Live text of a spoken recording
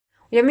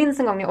Jag minns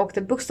en gång när jag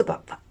åkte buss och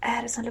bara, vad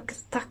är det som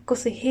luktar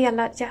tacos i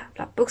hela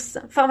jävla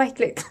bussen? Fan vad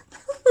äckligt.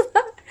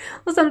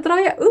 Och sen drar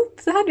jag upp,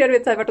 så hade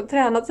jag varit och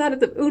tränat, så hade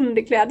jag typ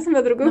underkläder som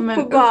jag drog upp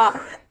och bara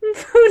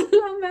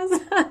fulla med så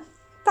här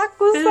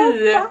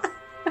tacosoppa.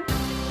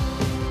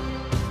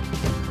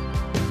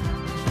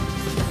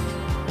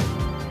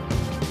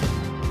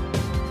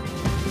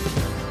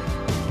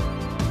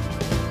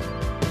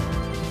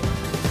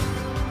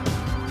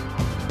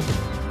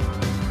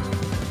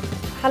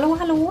 Hallå,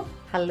 hallå.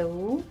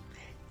 Hallå.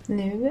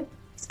 Nu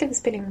ska vi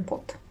spela in en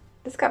podd.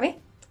 Det ska vi.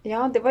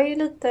 Ja, det var ju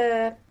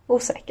lite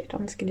osäkert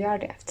om vi skulle göra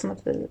det eftersom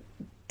att du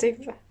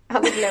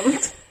hade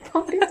glömt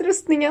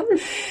utrustningen.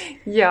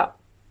 Ja,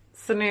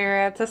 så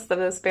nu testar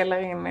vi att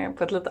spela in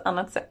på ett lite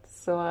annat sätt.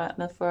 Så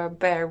ni får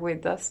bear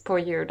with us på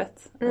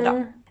ljudet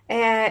idag.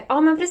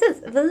 Ja, men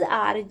precis. Vi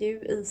är ju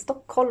i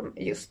Stockholm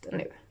just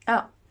nu.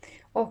 Ja.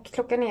 Och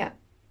klockan är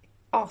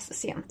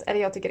sent. Eller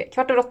jag tycker det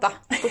är 7:15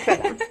 på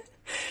kvällen.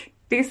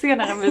 Det är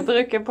senare än vi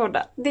brukar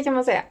podda. Det kan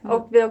man säga.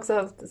 Och vi har också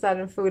haft så här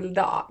en full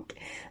dag.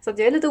 Så att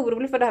jag är lite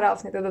orolig för det här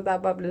avsnittet att det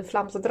bara blir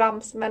flams och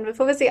drams. Men vi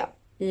får väl se.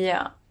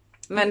 Ja.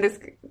 Men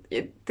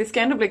det ska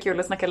ändå bli kul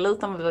att snacka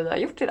lite om vad vi har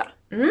gjort idag.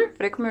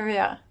 För det kommer vi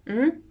göra.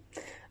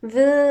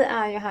 Vi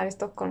är ju här i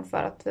Stockholm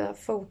för att vi har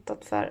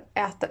fotat för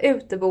Äta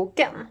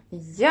ute-boken.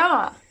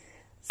 Ja!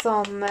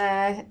 Som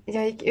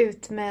jag gick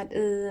ut med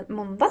i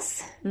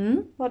måndags.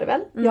 Var det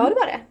väl? Ja, det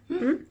var det.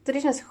 Så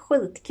det känns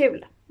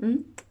skitkul.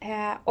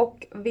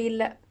 Och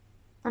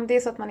om det är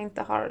så att man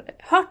inte har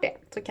hört det,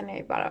 så kan jag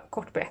ju bara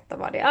kort berätta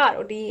vad det är.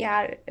 Och det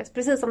är,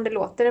 precis som det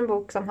låter, en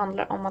bok som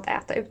handlar om att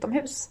äta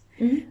utomhus.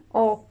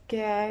 Och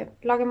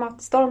laga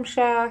mat i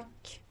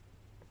stormkök.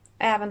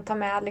 Även ta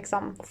med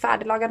liksom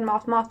färdiglagad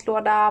mat,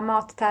 matlåda,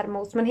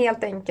 mattermos. Men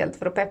helt enkelt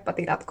för att peppa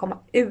till att komma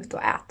ut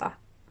och äta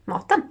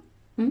maten.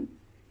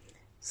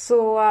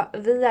 Så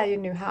vi är ju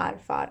nu här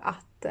för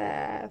att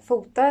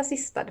fota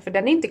sista, för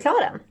den är inte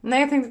klar än.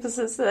 Nej, jag tänkte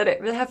precis säga det.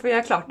 Vi är här för att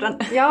göra klart den.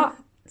 Ja,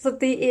 så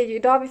det är ju,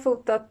 idag har vi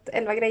fotat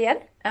 11 grejer.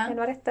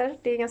 11 rätter,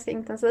 det är ganska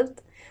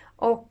intensivt.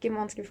 Och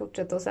imorgon ska vi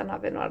fortsätta och sen har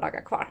vi några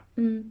dagar kvar.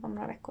 Om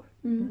några veckor.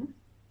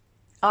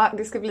 Ja,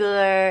 det ska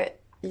bli...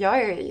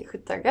 Jag är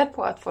skittaggad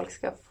på att folk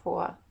ska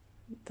få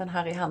den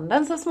här i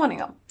handen så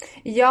småningom.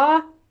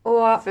 Ja,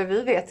 och... För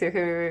vi vet ju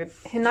hur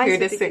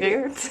det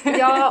ser ut.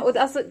 Ja, och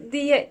alltså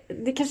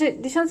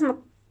det känns som att...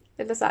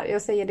 Eller så här,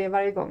 jag säger det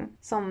varje gång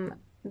som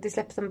det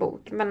släpps en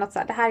bok. Men att så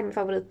här, det här är min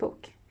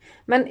favoritbok.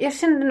 Men jag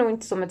kände nog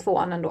inte så med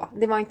 2:an ändå.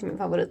 Det var inte min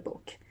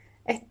favoritbok.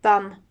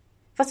 1:an...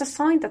 Fast jag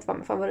sa inte att det var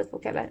min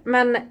favoritbok heller.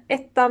 Men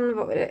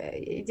 1:an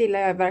gillar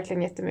jag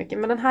verkligen jättemycket.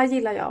 Men den här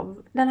gillar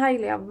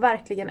jag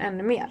verkligen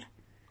ännu mer.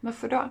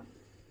 Varför då?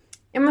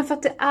 Ja, men för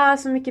att det är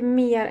så mycket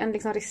mer än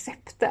liksom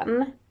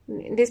recepten.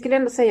 Det skulle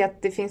ändå säga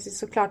att det finns ju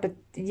såklart ett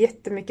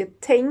jättemycket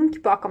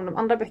tänk bakom de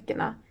andra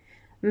böckerna.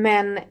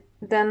 Men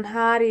den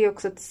här är ju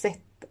också ett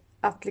sätt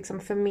att liksom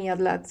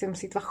förmedla liksom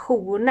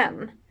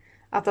situationen.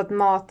 Att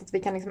vi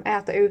kan liksom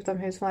äta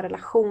utomhus, få en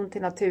relation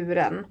till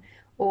naturen.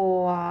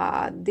 Och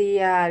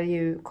det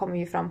kommer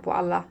ju fram på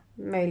alla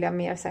möjliga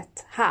mer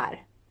sätt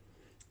här.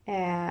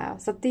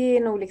 Så det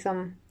är nog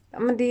liksom... Ja,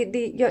 men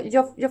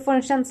jag får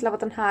en känsla av att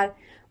den här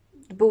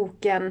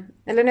boken...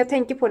 Eller när jag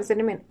tänker på det så är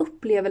det mer en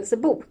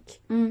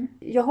upplevelsebok.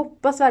 Jag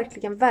hoppas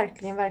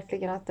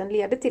verkligen att den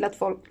leder till att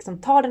folk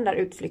liksom tar den där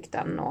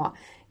utflykten och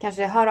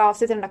kanske hör av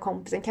sig till den där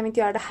kompisen. Kan vi inte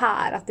göra det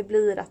här? Att det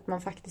blir att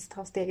man faktiskt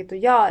tar steget och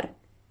gör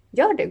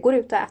det. Går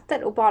ut och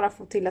äter och bara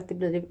får till att det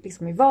blir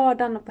liksom i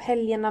vardagen och på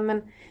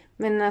helgerna.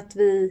 Men att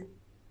vi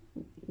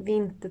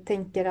inte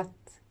tänker att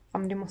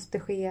det måste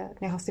ske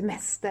när jag har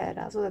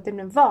semester. Alltså att det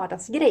blir en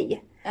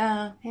vardagsgrej.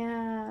 Ja.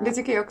 Det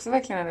tycker jag också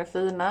verkligen är det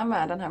fina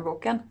med den här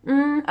boken.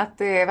 Att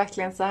det är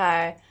verkligen så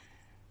här...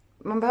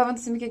 Man behöver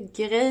inte så mycket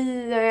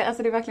grejer.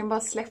 Alltså det är verkligen bara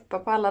släppa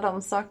på alla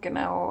de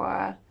sakerna. Och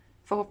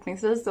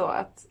förhoppningsvis då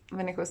att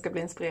människor ska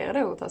bli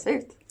inspirerade och ta sig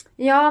ut.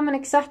 Ja, men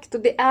exakt.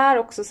 Och det är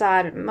också så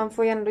här... Man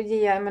får ju ändå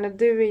ge... Jag menar,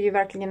 du är ju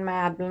verkligen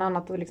med bland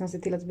annat och liksom se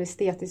till att det blir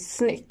estetiskt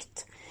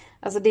snyggt.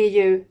 Alltså det är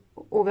ju...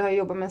 Och vi har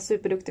jobbat med en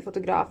superduktig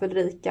fotograf,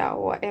 Ulrika,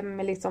 och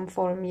Emily som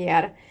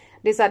formger.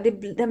 Det är så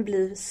här, den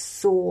blir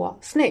så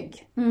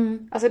snygg.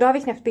 Alltså då har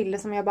vi knäppt bilder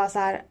som jag bara så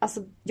här,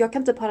 alltså jag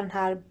kan typ ha den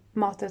här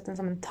maträtten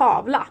som en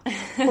tavla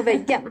på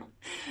väggen.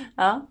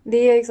 Ja. Det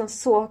är liksom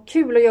så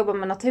kul att jobba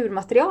med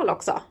naturmaterial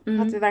också.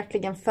 Att vi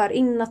verkligen för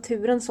in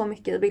naturen så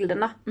mycket i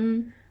bilderna.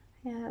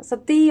 Så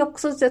det är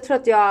också, så jag tror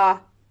att jag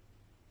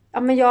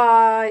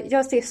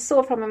ser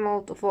så fram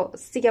emot att få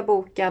se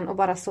boken och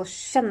bara så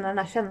känna den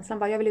här känslan.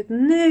 Bara, jag vill ut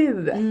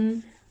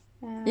nu!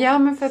 Ja,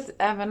 men för att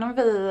även om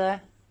vi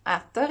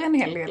äter en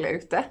hel del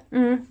ute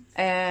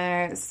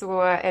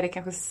så är det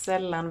kanske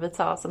sällan vi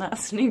tar sådana här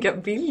snygga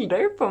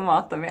bilder på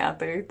maten vi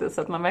äter ute.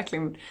 Så att man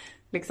verkligen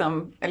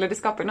liksom, eller det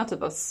skapar någon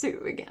typ av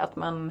sug. Att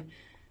man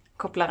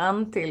kopplar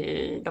an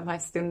till de här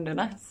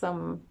stunderna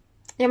som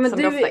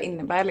det ofta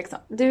innebär liksom.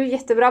 Du är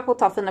jättebra på att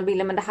ta fina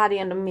bilder, men det här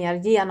är ändå mer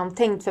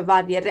genomtänkt för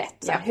varje rätt.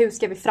 Så hur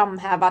ska vi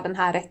framhäva den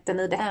här rätten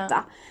i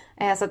detta?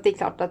 Så att det är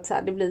klart att så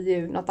här, det blir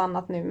ju något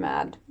annat nu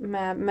med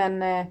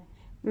men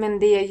Men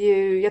det är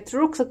ju, jag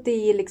tror också att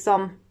det är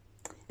liksom,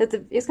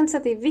 jag ska inte säga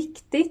att det är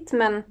viktigt,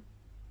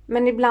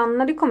 men ibland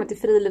när det kommer till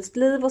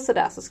friluftsliv och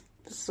sådär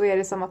så är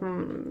det som att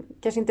man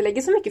kanske inte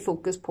lägger så mycket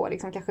fokus på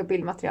liksom kanske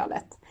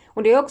bildmaterialet.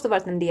 Och det har också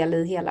varit en del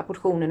i hela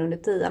portionen under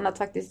 10, att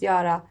faktiskt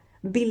göra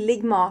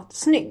billig mat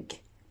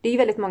snygg. Det är ju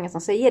väldigt många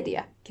som säger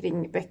det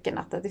kring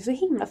böckerna, att det är så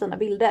himla fina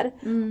bilder.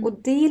 Och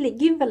det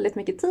ligger ju väldigt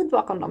mycket tid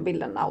bakom de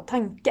bilderna och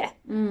tanke.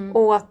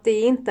 Och att det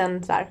är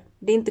inte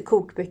det är inte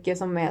kokböcker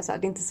som är så här,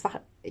 det är inte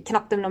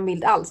knappt någon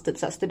bild alls, typ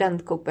så här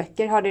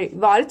studentkokböcker. Har det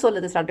varit så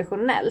lite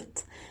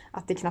traditionellt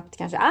att det knappt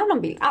kanske är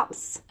någon bild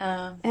alls.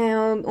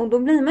 Och då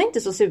blir man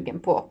inte så sugen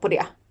på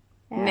det.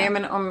 Nej,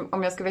 men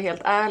om jag ska vara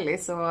helt ärlig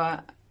så,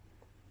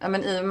 ja,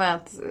 men i och med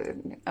att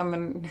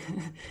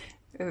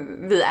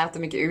vi äter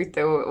mycket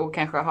ute och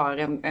kanske har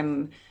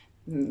en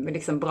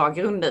liksom bra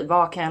grund i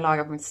vad kan jag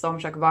laga på mitt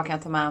stormkök, vad kan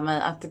jag ta med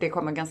mig, att det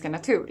kommer ganska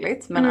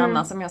naturligt. Men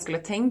annars om jag skulle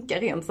tänka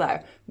rent så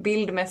här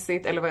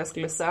bildmässigt eller vad jag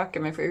skulle söka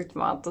mig för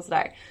utmat och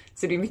sådär,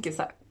 så det är mycket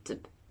så här, typ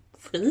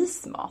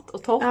frysmat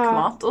och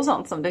torkmat och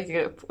sånt som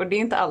dyker upp. Och det är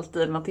inte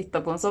alltid man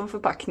tittar på en sån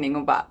förpackning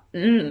och bara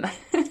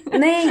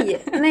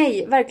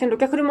Nej, verkligen. Då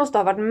kanske du måste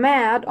ha varit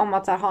med om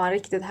att så här, ha en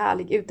riktigt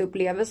härlig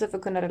uteupplevelse för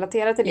att kunna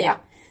relatera till det.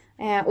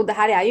 Och det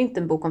här är ju inte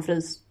en bok om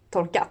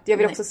frystorkat. Jag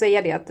vill också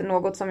säga det, att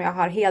något som jag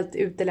har helt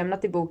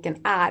utelämnat i boken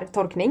är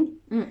torkning.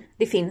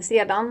 Det finns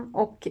redan,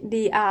 och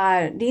det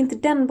är inte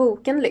den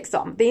boken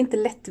liksom. Det är inte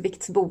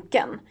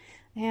lättviktsboken.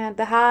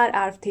 Det här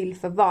är till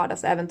för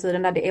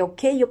vardagsäventyren där det är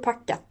okej att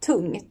packa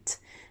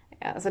tungt.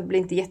 Alltså det blir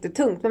inte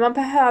jättetungt, men man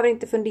behöver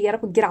inte fundera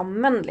på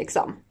grammen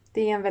liksom.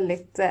 Det är en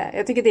väldigt,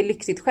 jag tycker det är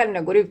lyxigt själv när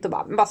jag går ut och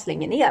bara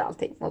slänger ner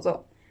allting och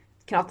så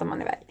knatar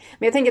man iväg.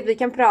 Men jag tänker att vi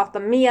kan prata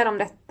mer om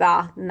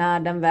detta när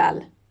den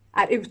väl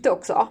är ute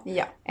också.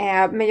 Ja.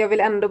 Men jag vill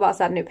ändå bara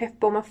säga nu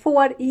peppa, om man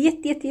får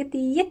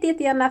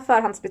jättegärna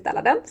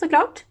förhandsbeställa den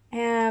såklart.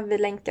 Vi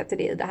länkar till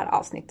det i det här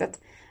avsnittet.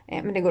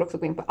 Men det går också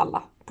att gå in på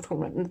alla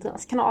portioner under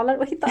tidens kanaler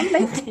och hitta en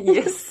länk.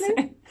 Yes.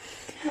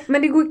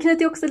 Men det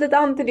knyter också lite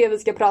an till det vi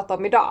ska prata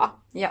om idag.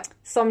 Ja.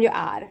 Som ju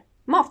är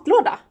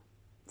matlåda.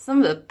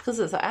 Som vi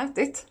precis har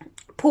ätit.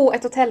 På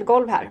ett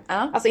hotellgolv här.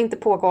 Ja. Alltså inte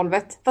på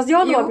golvet. Fast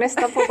jag låg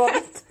nästan på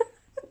golvet.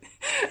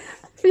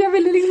 För jag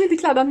ville liksom inte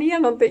kladda ner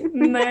någonting.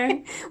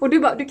 Nej. Och du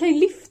bara, du kan ju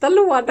lyfta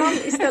lådan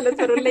istället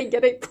för att lägga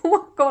dig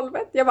på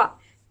golvet. Jag bara,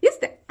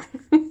 just det.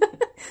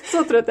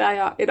 Så trött är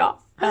jag idag.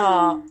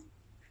 Ja.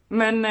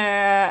 Men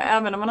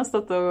även om man har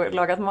stått och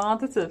lagat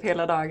mat typ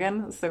hela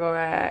dagen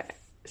så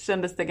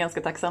kändes det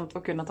ganska tacksamt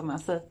att kunna ta med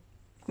sig.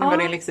 Nu var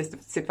det en lyxig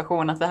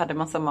situation att vi hade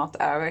massa mat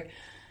över.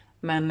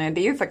 Men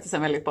det är ju faktiskt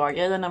en väldigt bra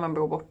grej när man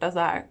bor borta så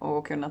här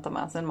och kunna ta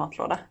med sig en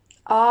matlåda.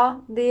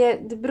 Ja,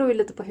 det beror ju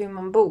lite på hur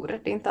man bor.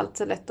 Det är inte alltid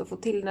så lätt att få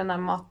till den här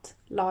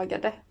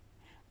matlagade.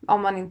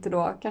 Om man inte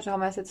då kanske har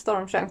med sig ett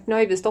stormkök. Nu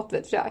har ju vi stått vid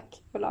ett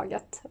kök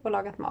och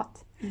lagat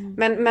mat.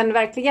 Men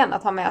verkligen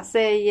att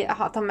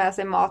ta med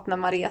sig mat när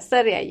man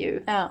reser är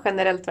ju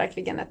generellt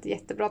verkligen ett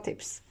jättebra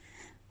tips.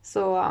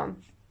 Så,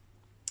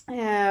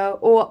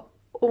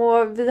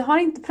 och vi har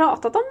inte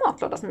pratat om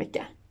matlåda så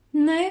mycket.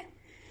 Nej.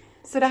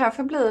 Så det här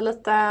får bli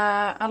lite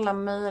alla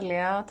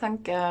möjliga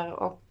tankar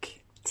och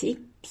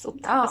tips. Och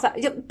alltså,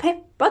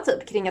 peppa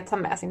typ kring att ta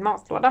med sin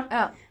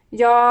matlåda.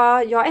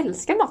 Ja. Jag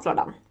älskar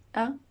matlådan.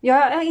 Ja. Jag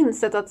har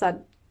insett att så här,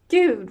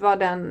 gud vad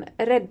den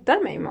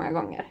räddar mig många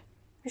gånger.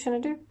 Hur känner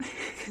du?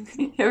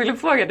 Jag ville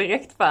fråga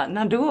direkt bara,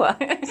 när då?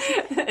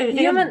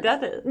 Rädda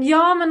dig?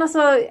 Ja, men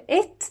alltså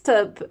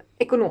typ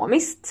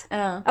ekonomiskt.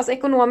 Ja. Alltså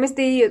ekonomiskt,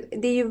 det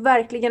är ju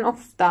verkligen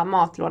ofta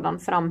matlådan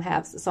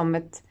framhävs som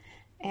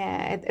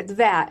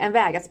en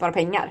väg att spara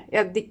pengar.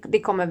 Det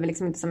kommer väl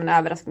liksom inte som en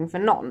överraskning för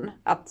någon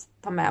att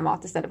ta med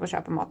mat istället för att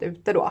köpa mat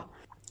ute då.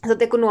 Så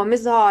att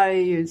ekonomiskt så har jag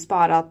ju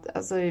sparat,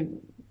 alltså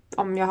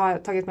om jag har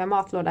tagit med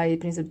matlåda i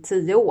princip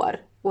 10 år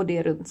och det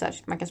är runt så här,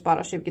 man kan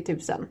spara 20 000.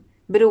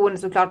 Beroende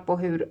såklart på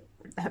hur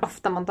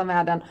ofta man tar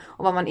med den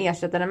och vad man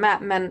ersätter den med.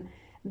 Men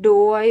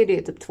då är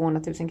det typ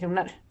 200 000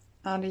 kronor.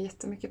 Ja, det är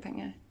jättemycket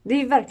pengar.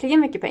 Det är verkligen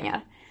mycket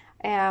pengar.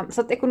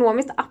 Så att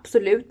ekonomiskt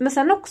absolut. Men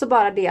sen också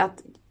bara det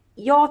att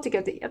jag tycker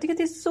att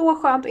det är så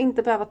skönt att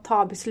inte behöva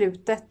ta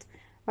beslutet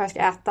vad jag ska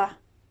äta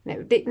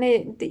nu.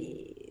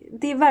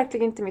 Det är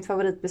verkligen inte mitt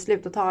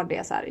favoritbeslut att ta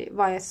det så här,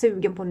 vad jag är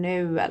sugen på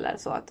nu eller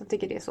så. Jag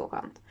tycker det är så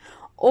skönt.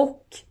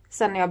 Och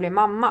sen när jag blev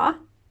mamma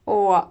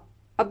och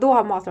då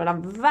har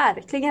matlådan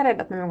verkligen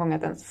räddat mig många gånger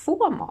att ens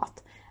få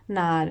mat.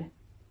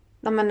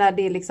 När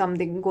det liksom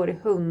det går i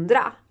 100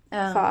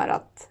 för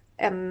att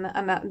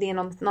det är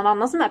någon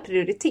annan som är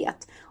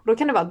prioritet. Och då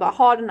kan det vara att bara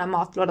ha den här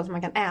matlådan som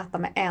man kan äta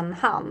med en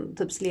hand.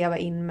 Typ sleva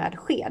in med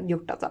sked.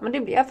 Gjort att men det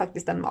blev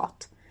faktiskt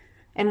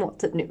en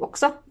måltid nu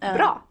också.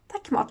 Bra,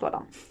 tack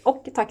matlådan.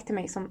 Och tack till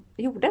mig som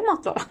gjorde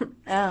matlådan.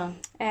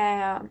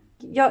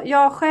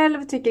 Jag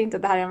själv tycker inte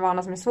att det här är en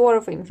vana som är svår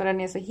att få in. För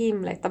den är så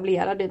himla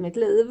etablerad i mitt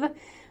liv.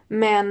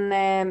 Men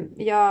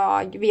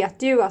jag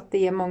vet ju att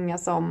det är många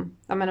som,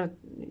 jag menar,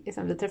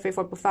 liksom, vi träffar ju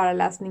folk på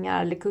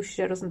föreläsningar eller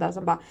kurser och sånt där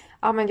som bara,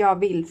 ja men jag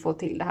vill få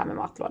till det här med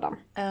matlådan.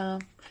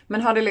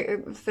 Men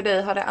för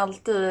dig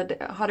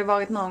har det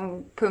varit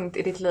någon punkt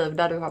i ditt liv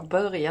där du har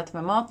börjat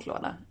med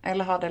matlåda?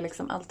 Eller har det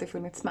liksom alltid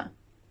funnits med?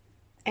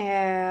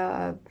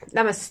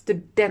 Nej men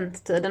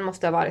studenttiden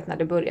måste ha varit när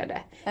det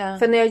började.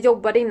 För när jag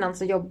jobbade innan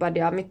så jobbade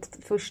jag, mitt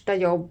första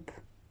jobb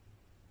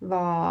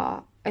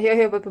var,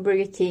 jag jobbade på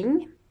Burger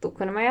King. Då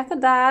kunde man äta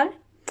där.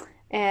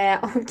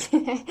 Och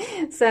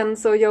sen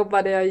så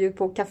jobbade jag ju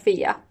på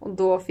café. Och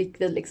då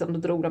fick vi liksom, då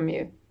drog de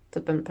ju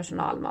typ en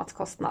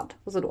personalmatskostnad.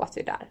 Och så då åt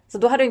vi där. Så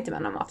då hade jag inte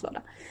med någon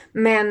matlåda.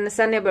 Men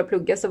sen när jag började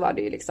plugga så var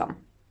det ju liksom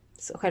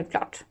så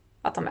självklart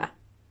att ta med.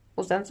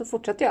 Och sen så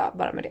fortsatte jag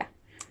bara med det.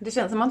 Det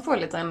känns som man får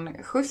lite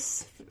en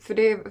skjuts. För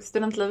det är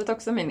studentlivet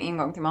också min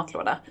ingång till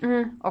matlåda.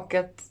 Och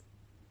att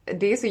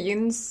det är så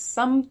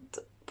gynnsamt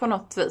på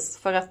något vis.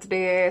 För att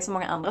det är så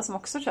många andra som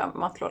också kör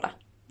matlåda.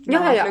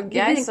 Ja, det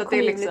blir en så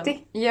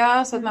community.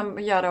 liksom, så att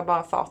man gör det och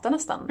bara fartar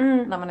nästan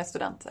när man är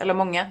student. Eller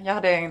många.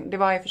 Det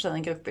var i och för sig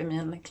en grupp i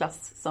min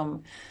klass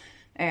som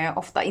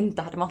ofta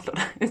inte hade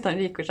matlåda. Utan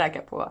gick och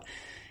käkade på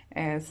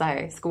så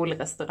här,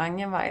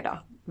 skolrestaurangen varje dag.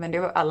 Men det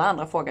var, alla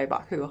andra frågar ju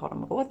bara, hur har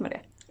de råd med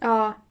det?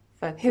 Ja.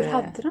 För att, hur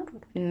hade de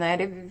råd? Nej,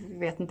 det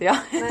vet inte jag.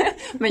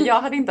 Men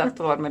jag hade inte haft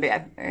råd med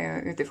det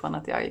utifrån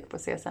att jag gick på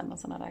CSN och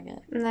sådana där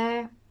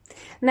grejer.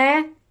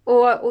 Nej.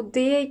 Och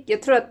det,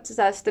 jag tror att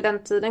så här,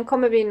 studenttiden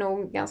kommer vi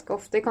nog ganska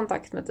ofta i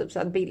kontakt med typ så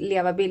här,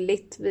 leva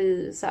billigt.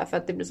 Så här, för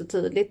att det blir så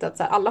tydligt att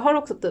så här, alla har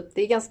också typ,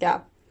 det är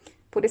ganska,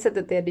 på det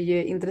sättet är det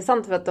ju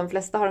intressant för att de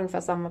flesta har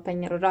ungefär samma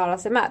pengar att röra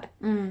sig med.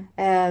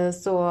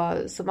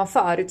 Så man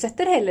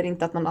förutsätter heller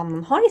inte att någon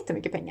annan har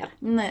jättemycket pengar.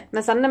 Nej.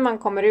 Men sen när man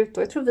kommer ut,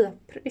 och jag tror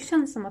det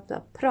känns som att vi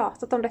har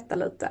pratat om detta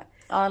lite.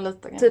 Ja,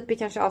 lite. Ja. Typ i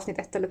kanske avsnitt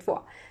 1 eller 2.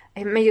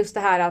 Men just det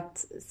här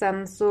att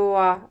sen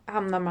så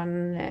hamnar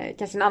man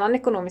kanske i en annan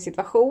ekonomisk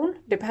situation.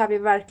 Det behöver ju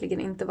verkligen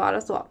inte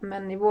vara så.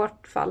 Men i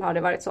vårt fall har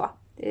det varit så.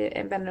 Det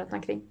är en vän runt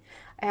omkring.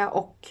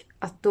 Och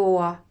att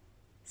då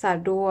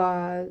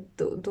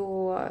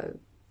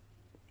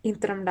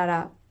inte de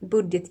där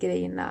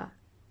budgetgrejerna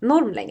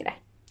norm längre.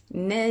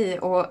 Nej,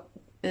 och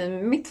i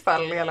mitt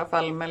fall i alla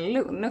fall med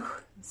lunch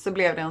så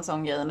blev det en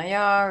sån grej när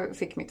jag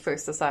fick mitt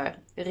första så här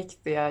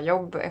riktiga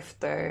jobb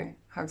efter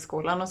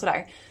högskolan och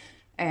sådär.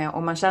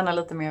 Och man tjänar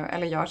lite mer,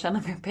 eller jag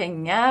tjänar mer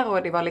pengar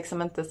och det var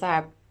liksom inte så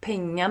här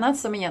pengarna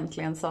som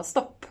egentligen sa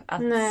stopp.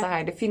 Att så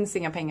här, det finns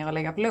inga pengar att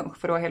lägga på lunch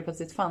för då helt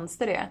plötsligt fanns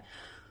det.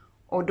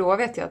 Och då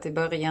vet jag att i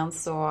början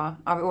så,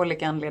 av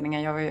olika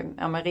anledningar,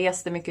 jag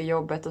reste mycket i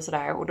jobbet och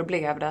sådär. Och då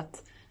blev det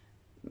att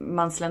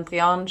man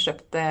slentrian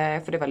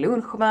köpte, för det var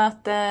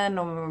lunchmöten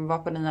och man var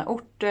på nya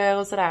orter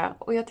och sådär.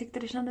 Och jag tyckte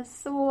det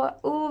kändes så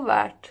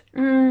ovärt.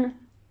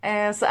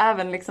 Så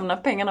även liksom när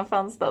pengarna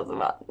fanns där så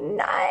bara,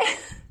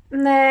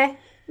 nej.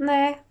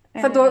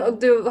 För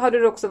då hade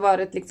du också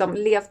varit liksom,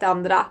 levt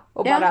andra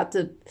och bara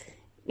typ,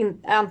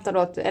 antar då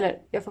att, eller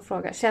jag får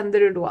fråga, kände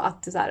du då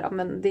att så här,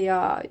 men det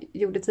jag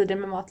gjorde tidigare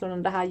med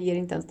matlådan, det här ger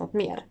inte ens något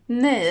mer?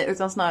 Nej,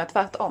 utan snarare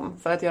tvärtom.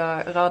 För att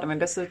jag rörde mig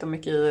dessutom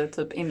mycket i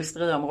typ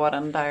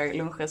industriområden där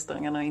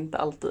lunchrestaurangerna inte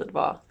alltid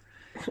var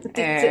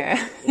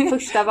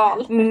första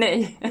val.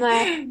 Nej.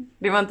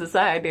 Det var inte så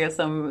här det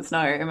som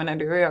snarare, jag menar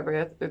du och jag går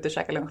ut och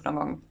käkar lunch någon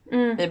gång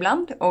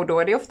ibland. Och då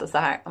är det ofta så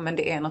här, men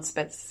det är något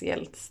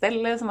speciellt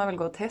ställe som man vill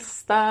gå och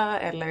testa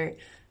eller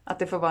att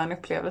det får vara en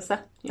upplevelse.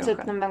 Lunchen.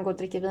 Typ när man går och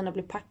dricker vin och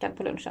blir packad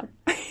på lunchen.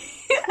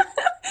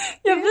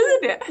 Jag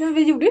vet det. Ja,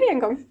 vi gjorde det en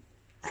gång.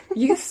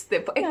 Just det,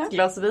 på ett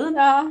glas vin.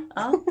 Ja,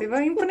 det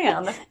var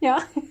imponerande.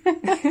 Ja,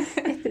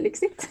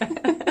 jättelyxigt.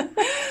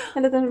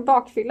 En liten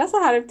bakfylla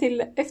så här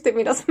till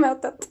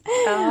eftermiddagsmötet.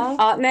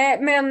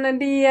 Nej men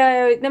det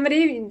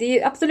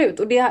är absolut.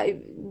 Och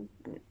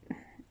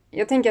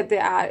jag tänker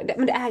att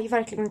men det är ju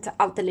verkligen inte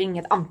allt eller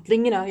inget.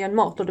 Antingen är jag en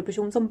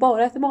matlådeperson som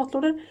bara äter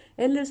matlådor.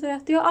 Eller så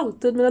äter jag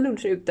alltid mina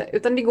luncher ute.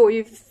 Utan det går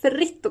ju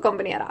fritt att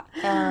kombinera.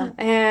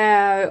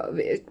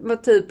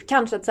 Typ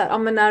kanske att så här,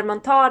 men när man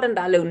tar den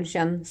där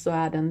lunchen så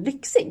är den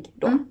lyxig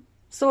då.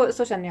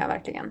 Så känner jag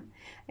verkligen.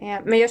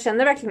 Men jag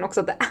känner verkligen också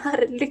att det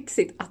är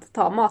lyxigt att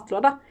ta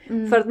matlåda.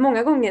 För att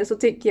många gånger så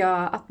tycker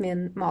jag att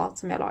min mat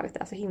som jag lagat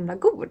är så himla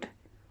god.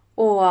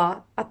 Och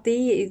att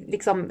det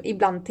liksom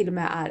ibland till och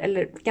med är,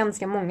 eller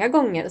ganska många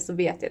gånger så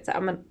vet jag att så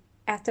här, men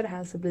äter det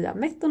här så blir jag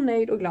mätt och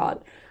nöjd och glad.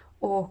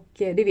 Och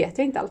det vet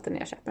jag inte alltid när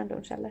jag köper en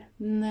lunch heller.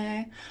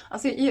 Nej,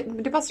 alltså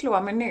det bara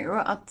slår mig nu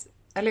att,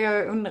 eller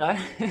jag undrar,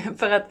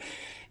 för att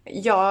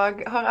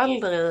jag har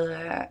aldrig,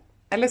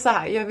 eller så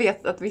här, jag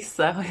vet att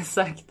vissa har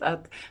sagt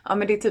att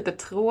men det är typ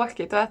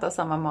tråkigt att äta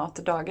samma mat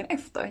dagen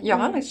efter. Jag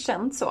har aldrig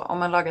känt så, om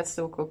man lagar ett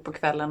storkok på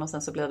kvällen och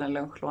sen så blir det en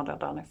lunchlåda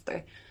dagen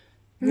efter.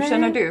 Hur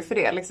känner du för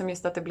det? Liksom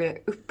just att det blir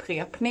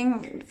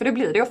upprepning. För det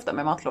blir det ofta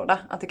med matlåda.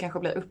 Att det kanske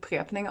blir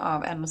upprepning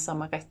av en och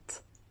samma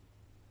rätt.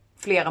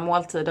 Flera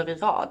måltider i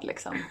rad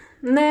liksom.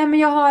 Nej, men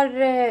jag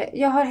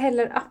har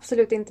heller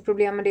absolut inte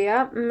problem med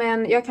det.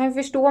 Men jag kan ju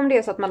förstå om det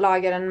är så att man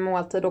lagar en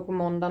måltid då på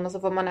måndagen. Och så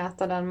får man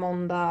äta den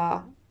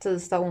måndag,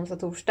 tisdag, onsdag,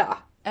 torsdag.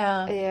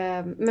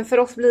 Men för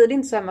oss blir det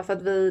inte så hemma för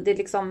att det är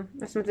liksom,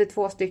 eftersom att vi är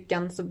 2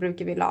 stycken så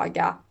brukar vi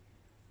laga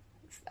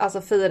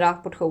alltså 4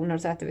 portioner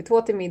och så äter vi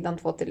 2 till middagen,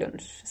 2 till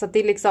lunch. Så att det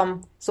är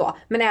liksom så.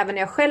 Men även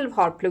när jag själv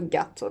har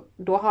pluggat så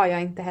då har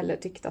jag inte heller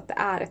tyckt att det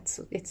är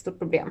ett stort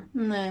problem.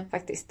 Nej.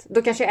 Faktiskt.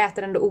 Då kanske jag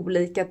äter ändå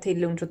olika till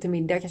lunch och till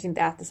middag. Jag kanske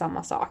inte äter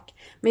samma sak.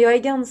 Men jag är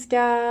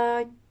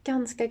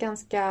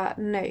ganska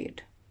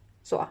nöjd.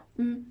 Så.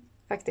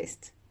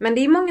 Faktiskt. Men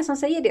det är många som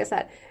säger det så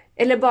här.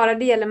 Eller bara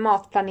det gäller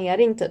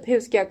matplanering typ. Hur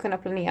ska jag kunna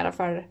planera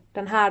för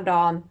den här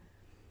dagen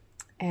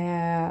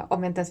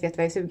om jag inte ens vet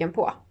vad jag är sugen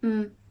på?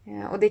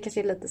 Och det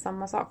kanske är lite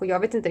samma sak. Och jag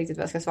vet inte riktigt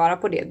vad jag ska svara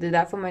på det. Det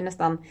där får man ju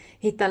nästan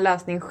hitta en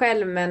lösning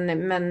själv.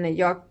 Men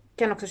jag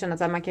kan också känna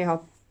att man kan ju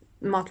ha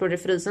matlådor i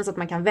frysen så att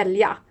man kan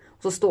välja.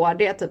 Och så står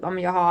det typ om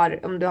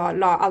du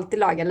har alltid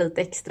lagat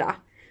lite extra.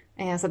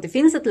 Så att det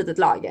finns ett litet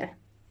lager.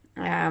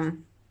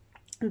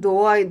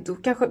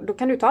 Då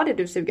kan du ta det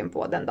du är sugen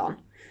på den dagen.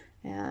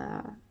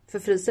 För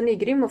frysen är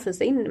grym att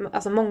frysa in.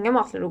 Alltså många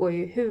matlådor går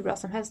ju hur bra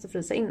som helst att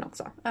frysa in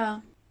också.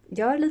 Ja.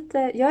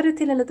 Gör det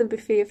till en liten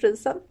buffé i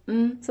frysen.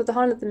 Så att du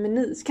har en liten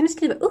meny. Så kan du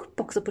skriva upp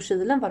också på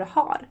kylen vad du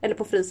har. Eller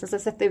på frysen så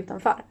sätta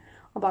utanför.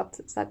 Och bara att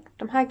så här,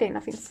 de här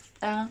grejerna finns.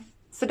 Ja.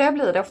 Så där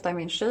blir det ofta i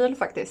min kyl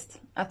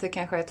faktiskt. Att det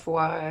kanske är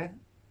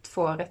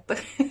två rätter.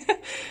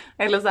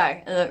 Eller så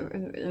här.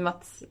 I och med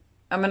att,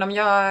 ja, men om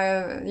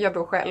jag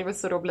bor själv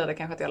så då blir det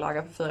kanske att jag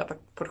lagar för 4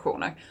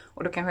 portioner.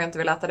 Och då kanske jag inte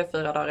vill äta det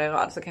 4 dagar i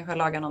rad. Så kanske jag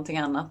lagar någonting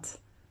annat.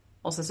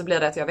 Och sen så blir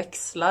det att jag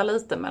växlar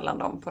lite mellan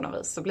dem på något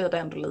vis. Så blir det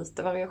ändå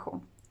lite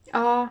variation.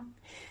 Ja.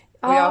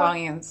 Och jag har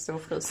ingen stor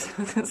frys.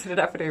 Så det är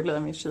därför det blir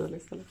min kyl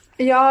istället.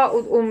 Ja,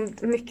 och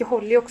mycket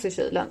håller ju också i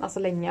kylen. Alltså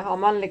länge. Har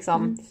man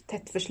liksom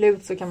tätt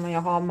förslut så kan man ju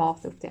ha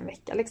mat upp till en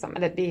vecka. Liksom.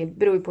 Eller det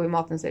beror ju på hur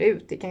maten ser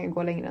ut. Det kan ju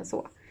gå längre än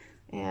så.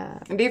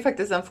 Det är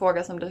faktiskt en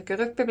fråga som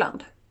dyker upp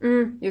ibland.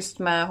 Just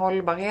med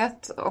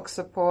hållbarhet.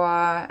 Också på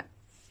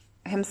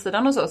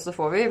hemsidan och så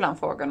får vi ibland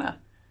frågorna.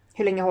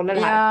 Hur länge håller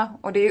det här? Ja,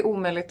 och det är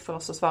omöjligt för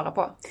oss att svara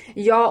på.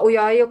 Ja, och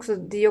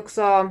det är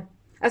också...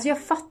 Alltså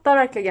jag fattar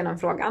verkligen den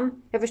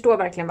frågan. Jag förstår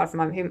verkligen varför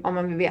om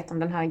man vill veta om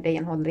den här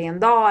grejen håller i en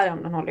dag eller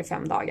om den håller i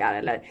 5 dagar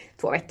eller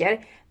 2 veckor.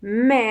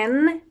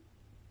 Men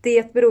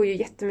det beror ju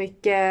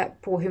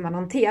jättemycket på hur man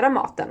hanterar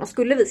maten. Och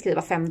skulle vi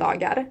skriva 5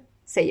 dagar,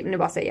 nu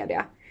bara säger jag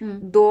det.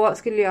 Då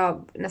skulle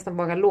jag nästan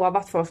våga lova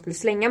att folk skulle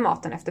slänga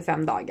maten efter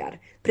 5 dagar.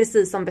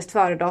 Precis som bäst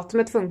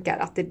före-datumet funkar.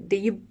 Att det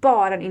är ju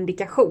bara en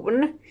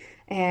indikation.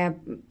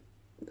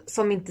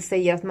 Som inte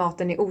säger att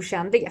maten är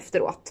otjänlig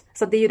efteråt.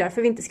 Så det är ju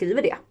därför vi inte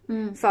skriver det.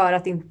 För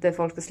att inte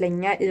folk ska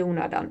slänga i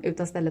onödan.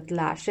 Utan istället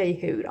lär sig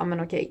hur. Ja men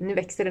okej, nu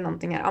växer det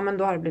någonting här. Ja men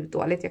då har det blivit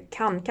dåligt. Jag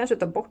kan kanske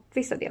ta bort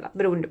vissa delar.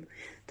 Beroende på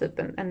typ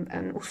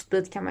en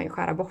ostbit kan man ju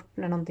skära bort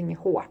när någonting är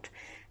hårt.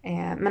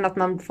 Men att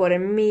man får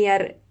en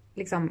mer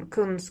liksom,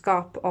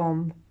 kunskap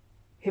om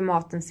hur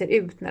maten ser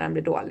ut när den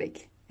blir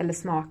dålig. Eller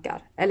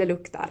smakar. Eller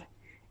luktar.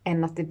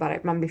 Än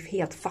att man blir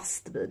helt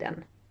fast vid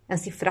en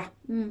siffra.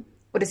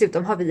 Och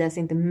dessutom har vi ens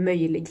inte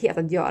möjlighet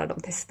att göra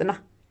de testerna.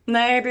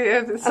 Nej,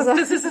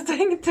 precis jag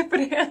tänkte på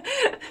det.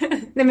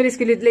 Nej, men vi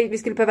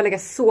skulle behöva lägga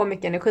så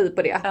mycket energi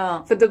på det.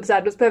 Ja. För typ så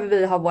här, då behöver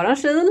vi ha våran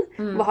kyl.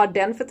 Vad har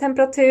den för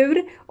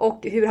temperatur? Och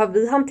hur har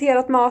vi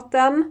hanterat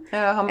maten?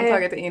 Ja, har man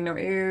tagit in och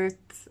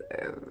ut?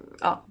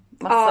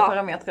 Massa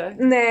parametrar.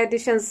 Nej, det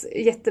känns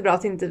jättebra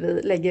att inte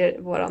vi lägger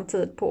våran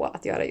tid på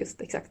att göra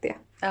just exakt det.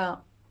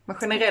 Ja, men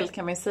generellt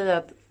kan man ju säga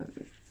att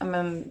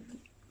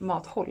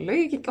mat håller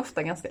ju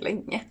ofta ganska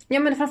länge. Ja,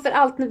 men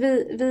framförallt när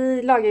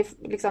vi lagar ju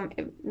liksom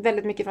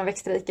väldigt mycket från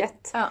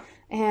växtriket. Ja.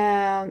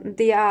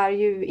 Det är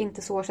ju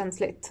inte så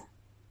känsligt.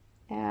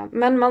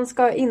 Men man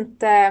ska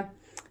inte...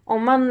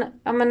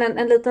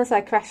 en liten så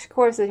här crash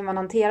course i hur man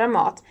hanterar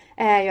mat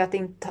är ju att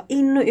inte ta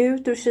in och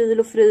ut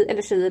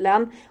ur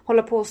kylen.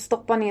 Hålla på att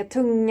stoppa ner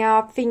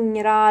tunga,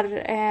 fingrar.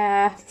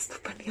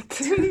 Stoppa ner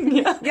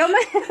tunga? Ja,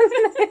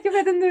 men jag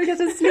vet inte, du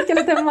kanske slickar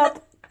lite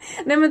mat.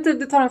 Nej, men typ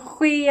du tar en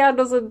sked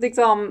och så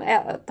liksom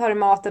tar du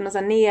maten och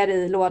sen ner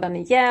i lådan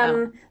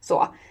igen. Ja.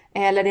 Så.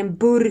 Eller en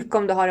burk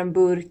om du har en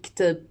burk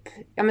typ,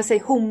 ja men säg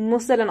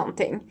hummus eller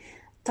någonting.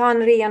 Ta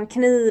en ren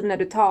kniv när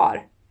du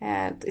tar.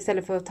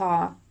 Istället för att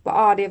ta,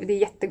 det är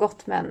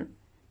jättegott men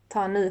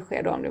ta en ny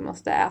sked då om du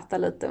måste äta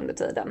lite under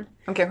tiden.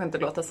 De kanske inte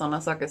låter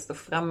sådana saker stå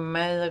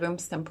framme i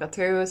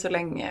rumstemperatur så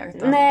länge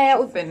utan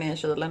ner i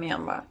kylen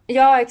igen bara.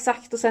 Ja,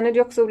 exakt. Och sen är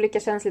det också olika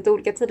känsligt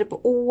olika tider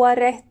på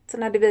året.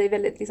 När det blir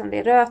väldigt, liksom, det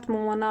är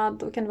rötmånad,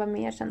 då kan det vara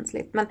mer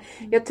känsligt. Men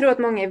jag tror att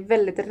många är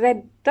väldigt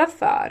rädda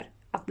för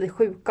att bli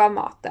sjuka av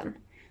maten.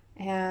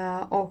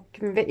 Och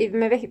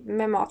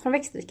med mat från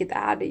växtriket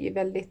är det ju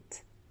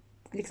väldigt...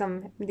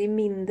 Liksom, det är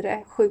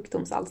mindre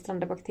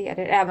sjukdomsalstrande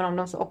bakterier, även om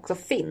de så också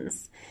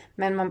finns.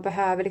 Men man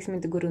behöver liksom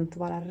inte gå runt och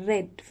vara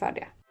rädd för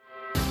det.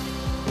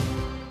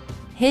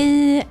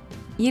 Hej!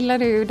 Gillar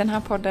du den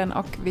här podden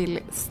och vill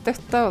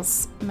stötta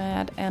oss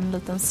med en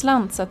liten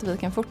slant så att vi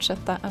kan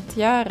fortsätta att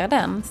göra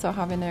den, så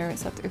har vi nu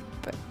satt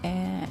upp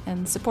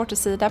en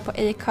supportersida på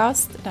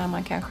Acast där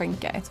man kan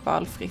skänka ett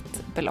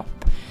valfritt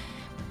belopp.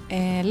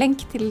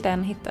 Länk till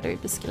den hittar du i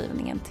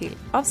beskrivningen till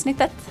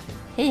avsnittet.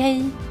 Hej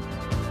hej!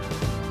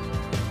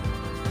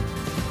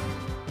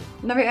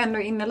 När vi ändå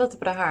är inne lite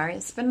på det här,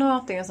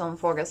 spenat är en sån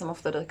fråga som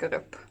ofta dyker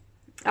upp.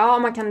 Ja,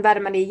 man kan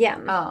värma det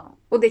igen. Ja.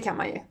 Och det kan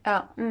man ju.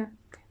 Ja.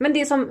 Men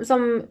det är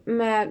som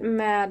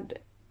med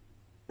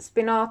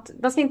spenat,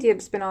 man ska inte ge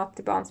spenat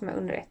till barn som är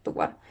under 1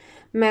 år.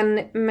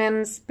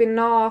 Men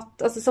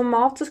spenat, alltså som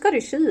mat så ska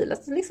det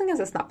kylas liksom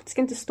ganska snabbt. Det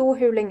ska inte stå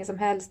hur länge som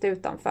helst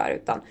utanför.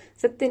 Utan,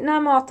 så att när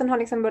maten har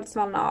liksom börjat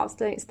svalna av,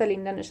 ställ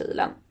in den i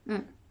kylen.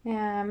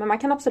 Men man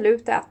kan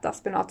absolut äta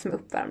spenat som är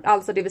uppvärmd.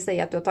 Alltså det vill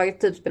säga att du har tagit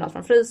typ spenat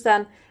från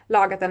frysen,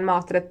 lagat en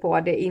maträtt på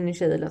det in i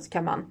kylen, så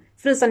kan man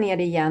frysa ner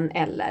det igen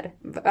eller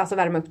alltså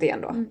värma upp det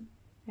igen då.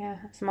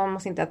 Så man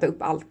måste inte äta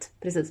upp allt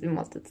precis vid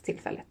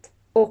måltidstillfället.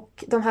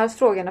 Och de här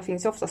frågorna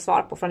finns ju ofta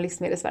svar på från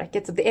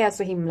Livsmedelsverket, så det är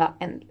så himla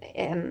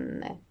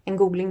en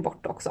googling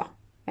bort också.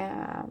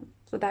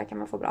 Så där kan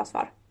man få bra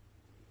svar.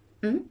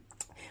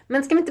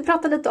 Men ska vi inte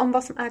prata lite om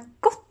vad som är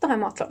gott med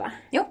matlåda?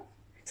 Jo.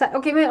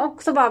 Okej, men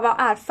också bara vad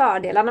är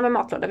fördelarna med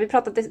matlåda? Vi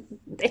pratade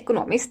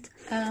ekonomiskt.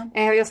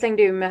 Jag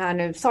slängde ur mig här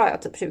nu, sa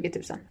jag typ 20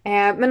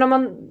 000. Men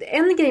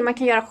en grej man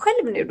kan göra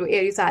själv nu då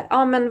är ju så här,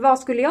 ja men vad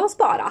skulle jag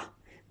spara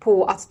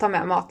på att ta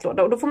med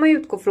matlåda? Och då får man ju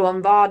utgå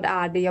från vad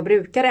är det jag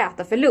brukar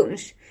äta för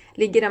lunch.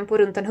 Ligger den på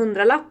runt en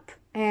 100-lapp?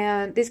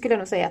 Det skulle jag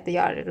nog säga att det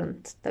gör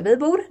runt där vi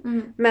bor.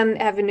 Men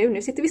även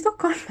nu sitter vi i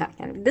Stockholm, här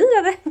kan det bli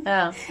dyrare.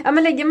 Ja,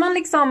 men lägger man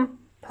liksom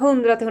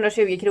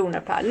 100-120 kronor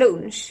per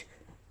lunch.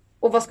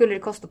 Och vad skulle det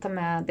kosta att ta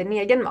med din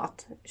egen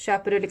mat?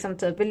 Köper du liksom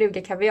typ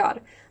beluga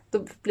kaviar,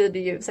 då blir det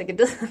ju säkert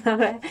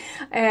dyrare.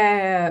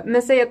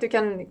 Men säg att du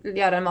kan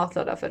göra en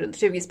matlåda för runt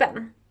 20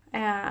 spänn.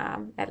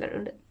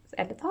 Eller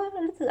ta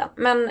under 10.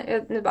 Men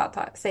nu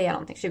bara säger jag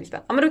någonting, 20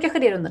 spänn. Ja, men då kanske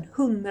det är runt en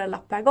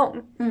 100-lapp per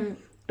gång.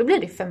 Då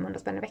blir det 500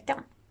 spänn i veckan.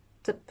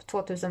 Typ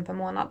 2000 per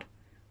månad.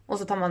 Och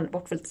så tar man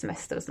bort för lite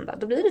semester och sånt där.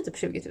 Då blir det typ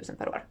 20 000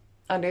 per år.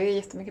 Ja, det är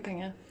jättemycket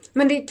pengar.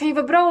 Men det kan ju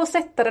vara bra att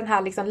sätta den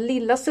här liksom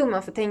lilla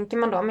summan. För tänker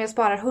man då, om jag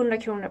sparar 100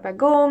 kronor per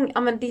gång.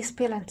 Ja, men det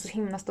spelar inte så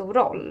himla stor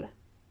roll.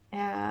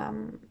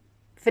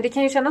 För det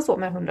kan ju kännas så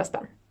med 100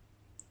 spänn.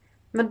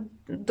 Men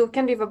då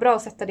kan det ju vara bra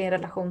att sätta det i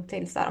relation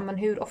till så här, men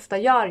hur ofta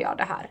gör jag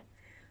det här?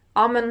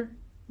 Ja, men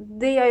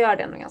det jag gör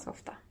det nog ganska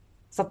ofta.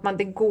 Så att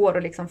det går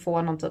att liksom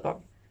få någon typ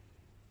av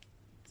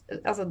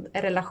alltså,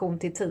 relation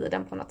till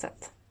tiden på något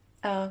sätt.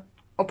 Ja.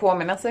 Och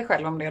påminna sig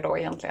själv om det då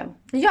egentligen.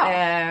 Ja.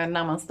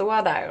 När man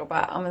står där och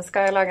bara, ja, men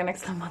ska jag laga en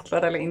extra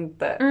matlåda eller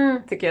inte?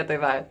 Tycker jag att det är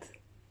värt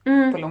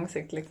på lång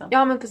sikt liksom.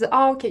 Ja, men precis.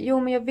 Okej. Jo,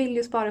 men jag vill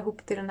ju spara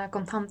ihop till den här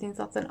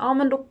kontantinsatsen. Ja,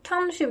 men då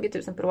kan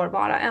 20 000 per år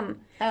vara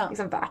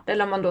liksom värt.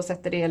 Eller om man då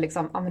sätter det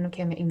liksom, ja men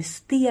okej, om jag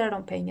investerar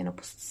de pengarna och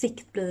på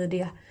sikt blir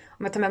det,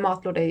 om jag tar med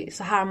matlåda i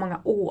så här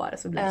många år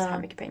så blir det så här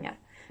mycket pengar.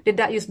 Det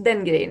är just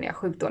den grejen jag är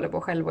sjukt dålig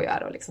på själv att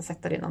göra och liksom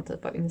sätta det i någon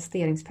typ av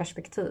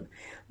investeringsperspektiv.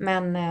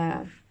 Men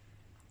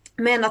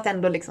att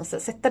ändå liksom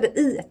sätta det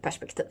i ett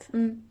perspektiv.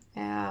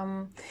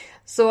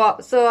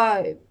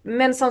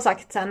 Men som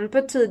sagt, sen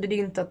betyder det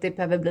ju inte att det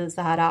behöver bli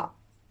så här.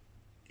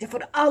 Jag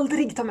får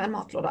aldrig ta med en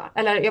matlåda.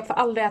 Eller jag får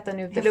aldrig äta en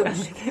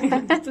utelunch.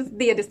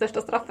 Det är det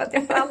största straffet.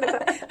 Jag får aldrig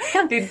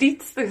det är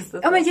ditt största.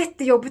 Ja, men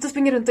jättejobbigt att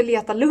springa runt och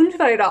leta lunch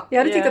varje dag. Jag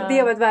hade tyckt att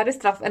det var ett värre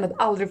straff än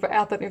att aldrig få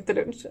äta en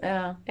utelunch.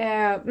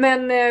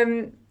 Men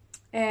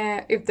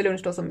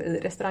utelunch då som i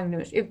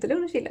restauranglunch.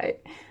 Utelunch gillar jag ju.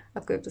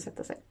 Att gå ut och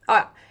sätta sig.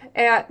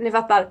 Ni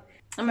fattar.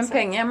 Ja, men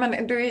pengar,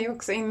 men du är ju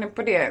också inne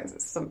på det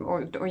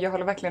och jag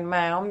håller verkligen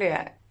med om det.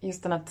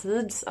 Just den här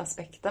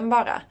tidsaspekten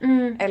bara.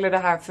 Eller det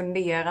här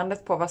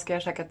funderandet på vad ska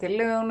jag käka till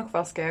lunch,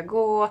 vad ska jag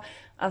gå.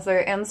 Alltså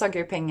en sak är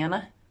ju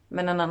pengarna.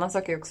 Men en annan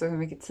sak är också hur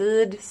mycket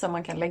tid som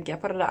man kan lägga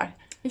på det där.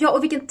 Ja,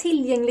 och vilken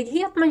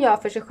tillgänglighet man gör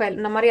för sig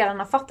själv när man redan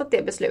har fattat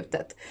det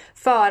beslutet.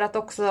 För att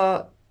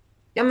också,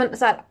 ja men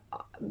så här,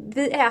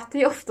 vi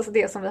äter ju oftast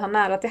det som vi har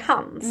nära till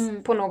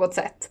hands på något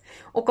sätt.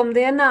 Och om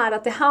det är nära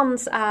till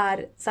hands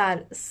är så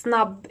här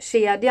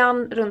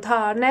snabbkedjan runt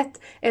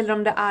hörnet, eller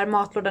om det är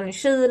matlådan i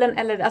kylen,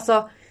 eller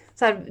alltså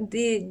så här,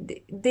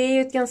 det är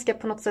ju ett ganska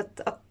på något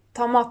sätt, att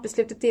ta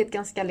matbeslutet är ett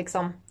ganska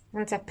liksom, jag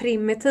vill inte säga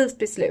primitivt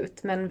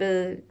beslut, men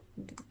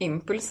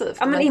impulsivt.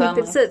 Ja, men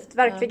impulsivt,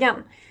 verkligen.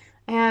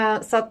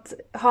 Så att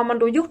har man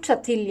då gjort så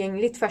här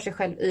tillgängligt för sig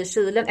själv i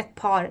kylen ett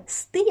par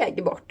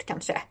steg bort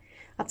kanske.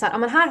 Att så här, ja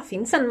men här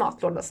finns en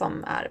matlåda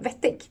som är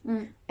vettig.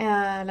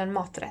 Eller en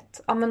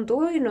maträtt. Ja men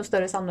då är det nog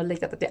större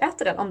sannolikhet att jag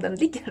äter den om den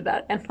ligger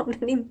där än om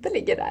den inte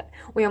ligger där.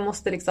 Och jag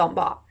måste liksom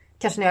bara,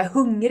 kanske när jag är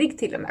hungrig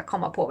till och med,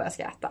 komma på vad jag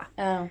ska äta.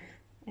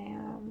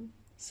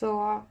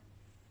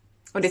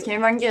 Och det kan ju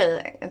vara en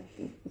grej,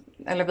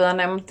 eller vi har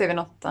nämnt det vid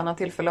något annat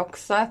tillfälle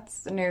också,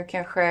 att nu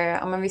kanske,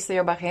 ja men vissa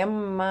jobbar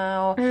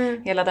hemma och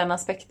hela den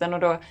aspekten, och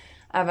då,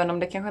 även om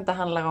det kanske inte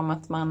handlar om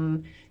att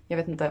man, jag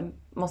vet inte,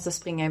 måste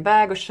springa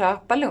iväg och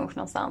köpa lunch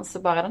någonstans,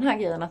 så bara den här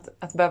grejen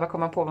att behöva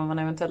komma på vad man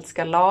eventuellt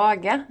ska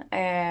laga,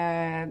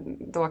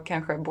 då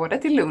kanske både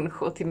till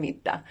lunch och till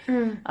middag.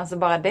 Alltså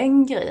bara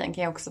den grejen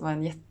kan ju också vara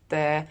en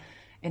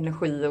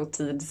jätteenergi- och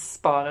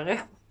tidssparare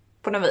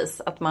på något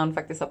vis, att man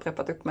faktiskt har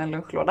preppat upp med en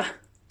lunchlåda.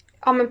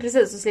 Ja men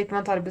precis, så slipper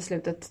man ta det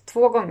beslutet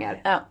 2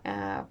 gånger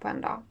på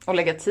en dag. Och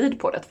lägga tid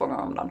på det 2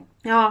 gånger om dagen.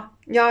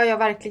 Ja,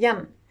 verkligen.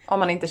 Om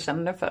man inte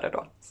känner för det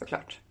då,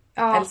 såklart.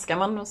 älskar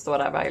man att stå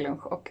där varje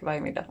lunch och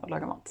varje middag och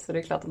laga mat. Så det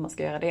är klart att man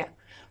ska göra det.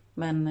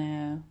 Men...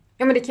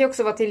 Ja, men det kan ju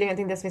också vara tillgängligt att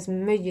det inte finns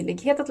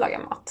möjlighet att laga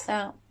mat.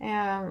 Ja.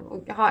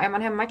 Är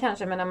man hemma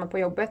kanske, men är man på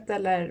jobbet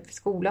eller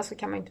skola så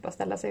kan man inte bara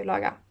ställa sig och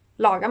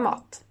laga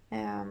mat.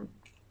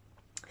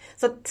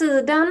 Så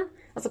tiden,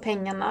 alltså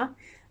pengarna,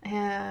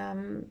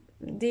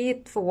 det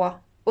är 2.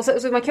 Och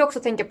så man kan ju också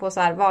tänka på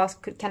så här,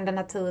 vad kan den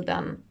här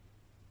tiden...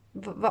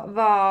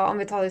 om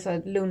vi tar så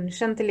här,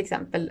 lunchen till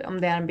exempel,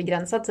 om det är en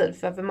begränsad tid,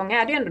 för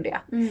många är det ju ändå det.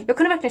 Jag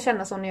kunde verkligen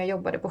känna så när jag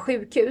jobbade på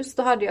sjukhus,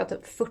 då hade jag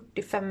typ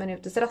 45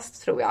 minuters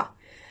rast tror jag.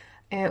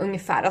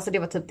 Ungefär, alltså det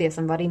var typ det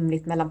som var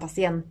rimligt mellan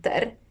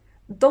patienter.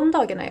 De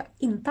dagarna jag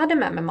inte hade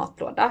med mig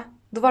matlåda,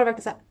 då var det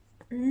verkligen så här: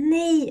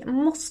 nej,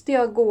 måste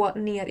jag gå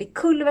ner i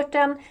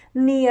kulverten,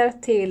 ner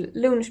till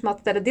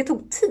lunchmatstället? Det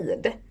tog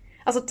tid.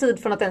 Alltså tid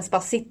från att ens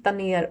bara sitta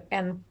ner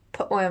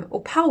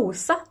och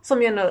pausa,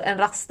 som ju en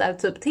rast är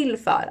typ till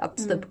för att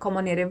typ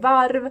komma ner i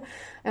varv.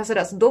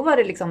 Så då var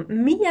det liksom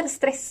mer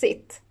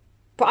stressigt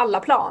på alla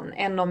plan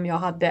än om jag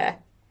hade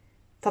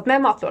tagit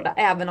med matlåda,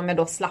 även om jag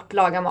då slapp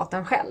laga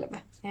maten själv.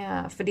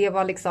 För det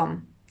var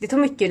liksom, det tog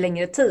mycket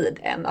längre tid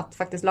än att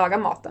faktiskt laga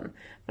maten.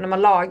 Men när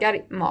man lagar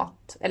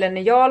mat, eller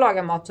när jag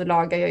lagar mat, så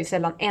lagar jag ju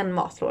sällan en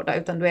matlåda,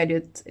 utan då är det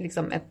ju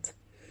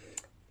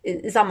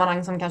i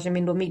sammanhang som kanske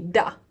min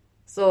middag.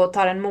 Så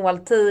tar en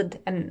måltid,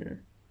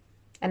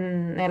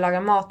 när jag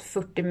lagar mat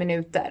 40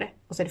 minuter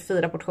och så är det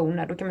 4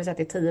 portioner, då kan man säga att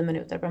det är 10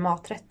 minuter per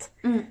maträtt.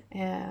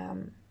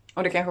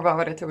 Och det kanske var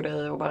vad det tog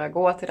dig att bara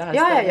gå till det här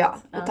stället?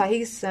 Ja. Och ta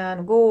hissen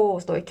och gå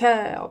och stå i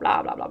kö och bla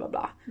bla bla bla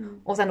bla.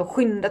 Och sen då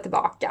skynda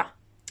tillbaka.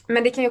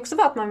 Men det kan ju också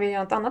vara att man vill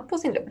göra något annat på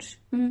sin lunch.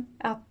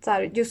 Att så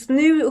här, just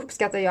nu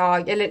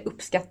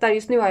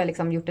just nu har jag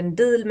liksom gjort en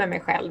deal med mig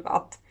själv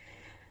att,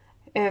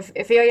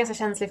 för jag är ganska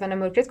känslig för när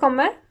mörkret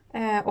kommer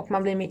och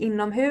man blir med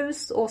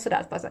inomhus och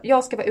sådär.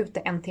 Jag ska vara ute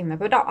 1 timme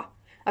per dag.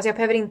 Alltså jag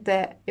behöver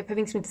inte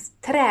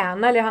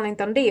träna, eller jag handlar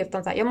inte om det,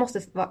 utan så här, jag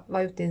måste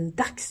vara ute i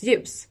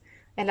dagsljus.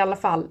 Eller i alla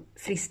fall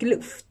frisk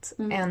luft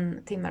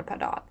 1 timme per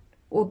dag.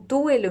 Och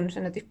då är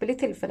lunchen ett ypperligt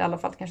tillfälle, i alla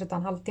fall kanske ta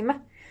en halvtimme.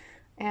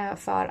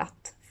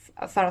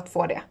 För att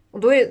få det. Och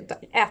då är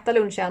det äta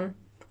lunchen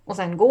och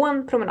sen gå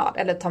en promenad.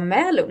 Eller ta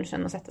med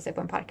lunchen och sätta sig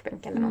på en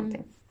parkbänk eller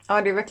någonting.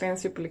 Ja, det är verkligen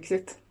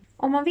superlyxigt.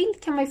 Om man vill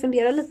kan man ju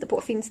fundera lite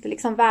på, finns det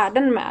liksom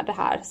värden med det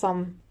här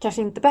som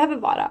kanske inte behöver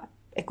vara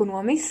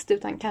ekonomiskt,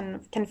 utan kan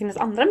det finnas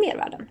andra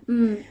mervärden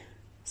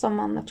som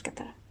man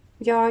uppskattar?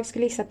 Jag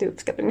skulle gissa att du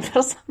uppskattar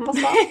ungefär samma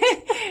sak.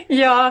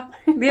 Ja,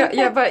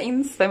 jag bara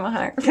instämmer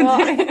här. Ja.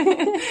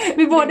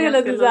 Vi båda är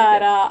lite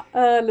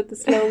såhär, lite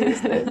slow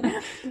just nu.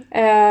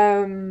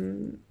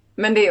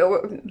 Men det är,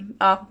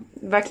 ja,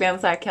 verkligen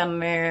så här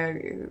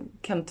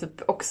kan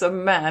typ också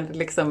med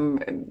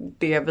liksom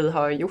det vi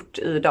har gjort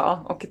idag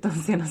och den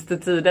senaste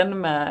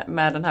tiden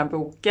med den här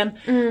boken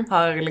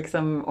har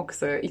liksom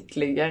också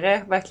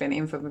ytterligare verkligen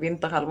inför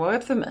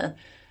vinterhalvåret för mig.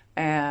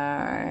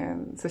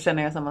 Så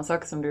känner jag samma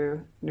sak som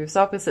du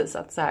sa precis,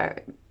 att så här,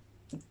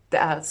 det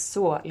är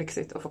så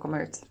lyxigt att få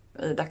komma ut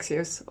i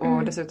dagsljus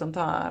och dessutom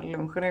ta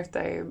lunchen ute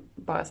är ju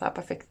bara så här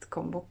perfekt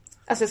kombo.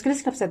 Alltså jag skulle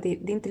snabbt säga att det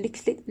är inte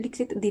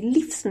lyxigt, det är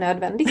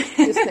livsnödvändigt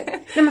just nu.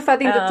 Nej, men för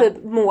att inte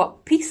typ må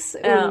piss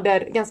under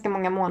ganska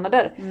många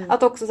månader.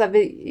 Att också så här,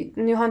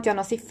 nu har inte jag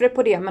några siffror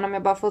på det, men om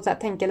jag bara får så här,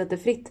 tänka lite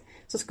fritt,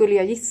 så skulle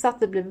jag gissa att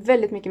det blir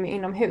väldigt mycket mer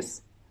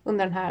inomhus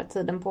under den här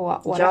tiden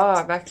på året.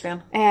 Ja, verkligen.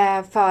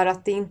 För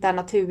att det inte är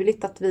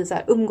naturligt att vi så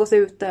här umgås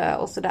ute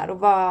och sådär. Och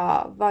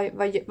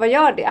vad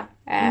gör det?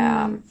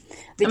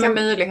 Men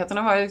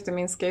möjligheterna att vara ute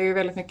minskar ju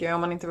väldigt mycket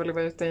om man inte vill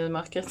vara ute i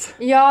mörkret.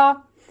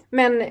 Ja,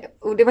 men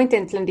och det var inte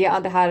egentligen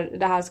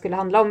det här skulle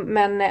handla om.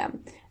 Men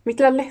mitt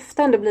lilla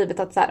löfte har ändå blivit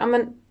att så här, ja,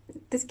 men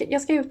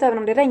jag ska ut även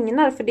om det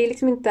regnar. För det är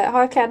liksom inte, har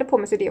jag kläder på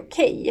mig så är det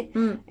okej.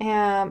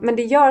 Men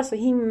det gör så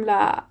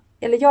himla,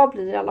 eller jag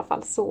blir i alla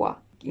fall så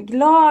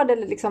glad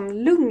eller liksom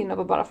lugn av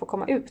att bara få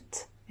komma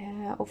ut.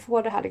 Och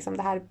få det här liksom,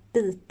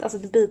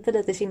 det biter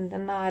lite i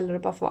kinderna eller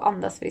bara få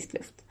andas frisk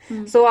luft.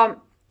 Så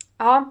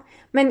ja,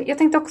 men jag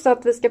tänkte också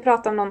att vi ska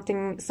prata om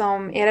någonting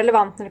som är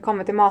relevant när det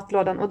kommer till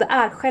matlådan, och det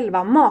är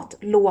själva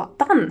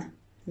matlådan.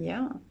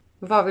 Ja,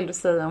 vad vill du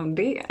säga om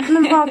det?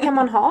 Men vad kan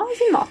man ha i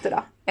sin mat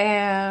idag?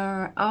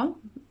 Ja,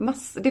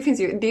 det finns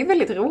ju, det är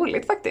väldigt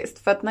roligt faktiskt,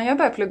 för att när jag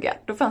började plugga,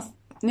 då fanns,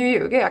 nu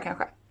ljuger jag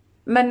kanske,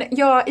 men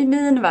i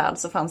min värld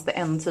så fanns det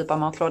en typ av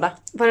matlåda.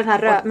 Var den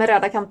här med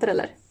röda kanter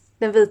eller?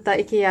 Den vita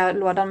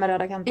Ikea-lådan med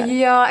röda kanter.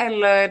 Ja,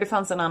 eller det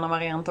fanns en annan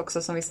variant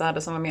också som vissa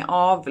hade som var mer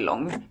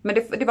avlång. Men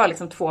det var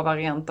liksom 2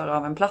 varianter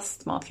av en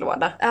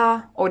plastmatlåda.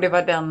 Ja. Och det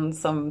var den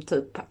som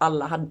typ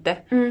alla hade.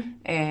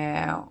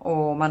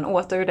 Och man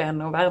åt ur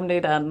den och värmde i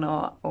den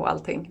och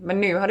allting.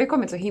 Men nu har det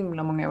kommit så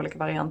himla många olika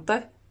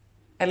varianter.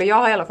 Eller jag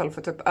har i alla fall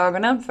fått upp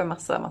ögonen för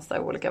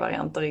massa olika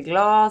varianter i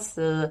glas,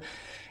 i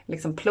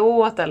liksom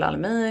plåt eller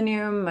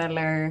aluminium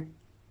eller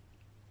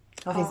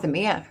vad finns det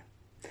mer?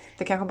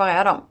 Det kanske bara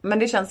är dem. Men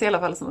det känns i alla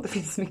fall som att det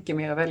finns mycket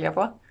mer att välja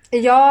på.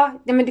 Ja,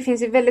 men det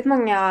finns ju väldigt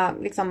många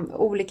liksom,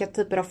 olika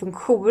typer av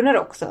funktioner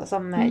också.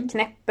 Som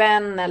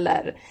knäppen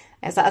eller...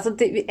 Alltså,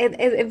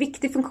 en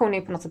viktig funktion är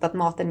ju på något sätt att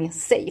maten är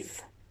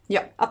safe.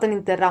 Ja. Att den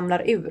inte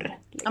ramlar ur.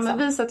 Liksom. Ja,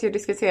 men vi satt ju och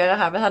diskuterade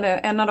här. Vi hade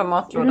en av de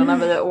matlådorna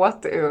vi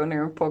åt ur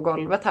nu på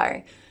golvet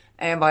här.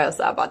 Var jag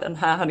såhär, bara den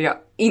här hade jag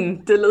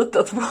inte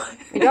litat på.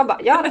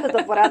 Jag hade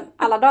litat på den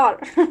alla dagar.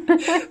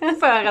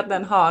 För att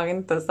den har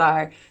inte så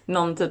här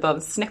någon typ av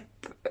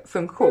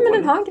snäppfunktion. Men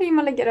den har en grej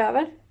man lägger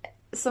över.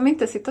 Som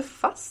inte sitter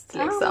fast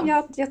liksom.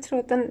 Ja, jag tror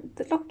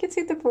att locket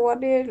sitter på,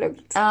 det är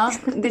lugnt. Ja,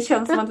 det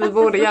känns som att vi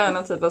borde göra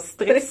någon typ av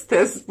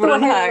stresstest på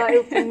den här.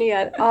 Upp och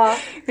ner. Ja.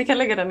 Vi kan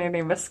lägga den i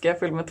din väska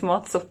full med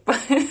tomatsoppa.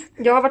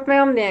 Jag har varit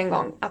med om det en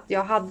gång. Att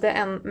jag hade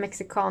en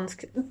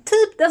mexikansk...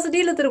 Typ, alltså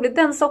det är lite roligt.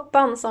 Den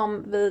soppan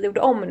som vi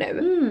gjorde om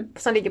nu.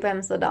 Som ligger på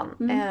hemsidan.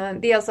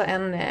 Det är alltså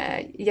en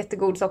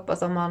jättegod soppa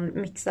som man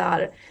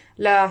mixar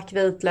lök,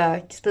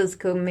 vitlök,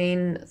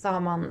 spiskummin. Så har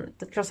man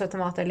krossade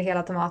tomater eller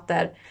hela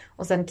tomater.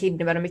 Och sen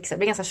kidney och mixar. Det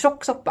blir ganska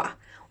tjock soppa.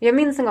 Och jag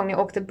minns en gång när jag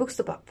åkte buss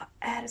och bara,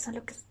 vad är det som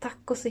luktar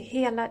tacos i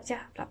hela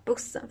jävla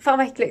bussen? Fan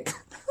vad äckligt.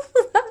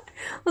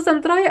 Och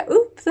sen drar jag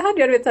upp, så hade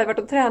jag varit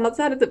och tränat,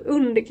 så hade jag typ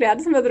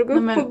underkläder som jag drog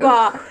upp och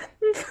bara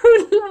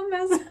fulla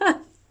med så här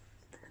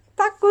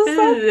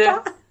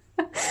tacosoppa.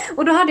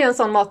 Och då hade jag en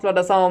sån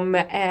matlåda som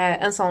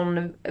en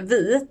sån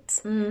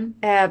vit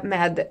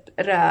med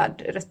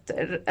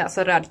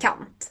röd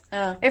kant.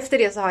 Ja. Efter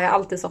det så har jag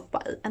alltid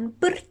soppa i en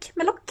burk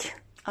med lock.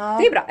 Ja.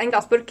 Det är bra, en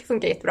glasburk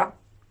funkar jättebra.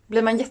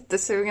 Blir man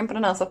jättesugen på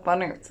den här soppan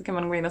nu så kan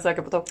man gå in och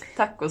söka på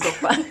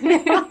tacosoppa.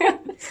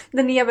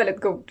 Den är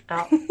väldigt god.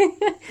 Ja,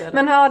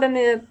 men ha den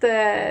i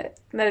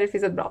när det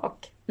finns ett bra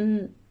lock.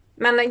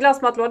 Men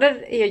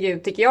glasmatlådor är ju,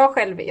 tycker jag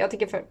själv, jag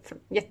tycker för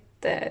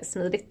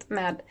jättesmidigt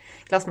med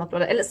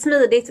glasmatlådor. Eller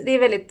smidigt, det är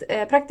väldigt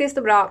praktiskt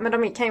och bra, men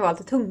de kan ju vara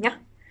lite tunga.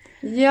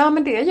 Ja,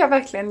 men det jag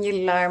verkligen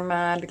gillar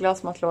med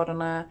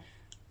glasmatlådorna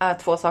är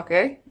 2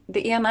 saker.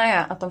 Det ena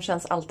är att de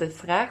känns alltid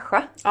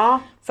fräscha. Ja.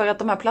 För att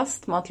de här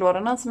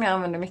plastmatlådorna som jag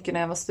använde mycket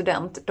när jag var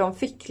student, de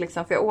fick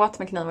liksom, för jag åt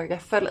med kniv och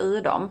gaffel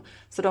i dem.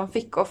 Så de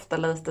fick ofta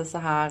lite så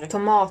här...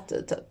 Tomat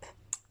i typ.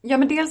 Ja,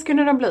 men dels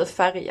kunde de bli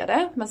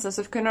färgade. Men sen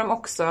så kunde de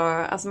också,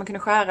 alltså man kunde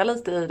skära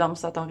lite i dem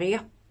så att de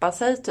repar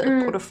sig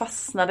typ. Och då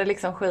fastnade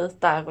liksom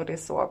skit där och det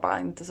såg bara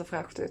inte så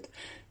fräscht ut.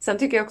 Sen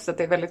tycker jag också att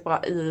det är väldigt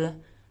bra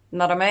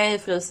när de är i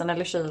frysen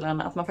eller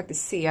kylen, att man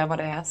faktiskt ser vad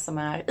det är som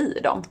är i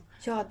dem.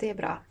 Ja, det är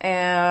bra.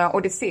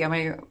 Och det ser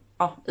man ju,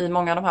 i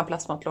många av de här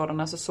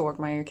plastmatlådorna så såg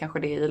man ju kanske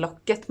det i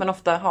locket. Men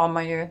ofta har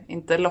man ju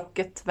inte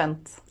locket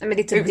vänt. Men det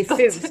är typ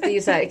diffust, det är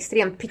ju så här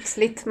extremt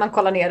pixligt. Man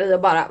kollar ner i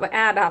och bara, vad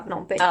är det här för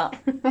någonting? Ja.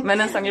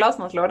 Men en sån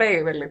glasmatlåda är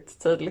ju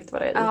väldigt tydligt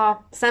vad det är i.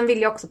 Ja, sen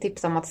vill jag också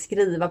tipsa om att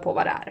skriva på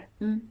vad det är.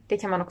 Det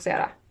kan man också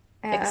göra.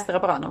 Extra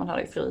bra när man har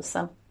det i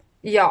frysen.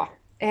 Ja.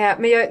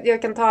 Men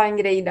jag kan ta en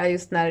grej där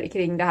just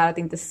kring det här att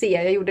inte se.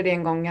 Jag gjorde det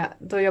en gång,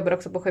 då jobbade jag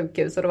också på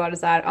sjukhus och då var det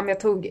så här,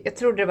 jag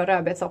trodde det var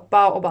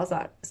rödbetssoppa och bara så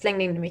här,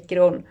 slängde in i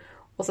mikron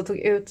och så tog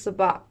ut så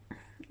bara,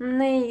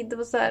 nej, det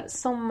var så här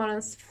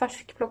sommarens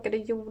färskplockade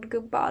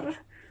jordgubbar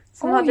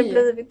som hade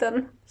blivit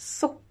en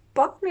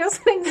soppa när jag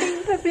slängde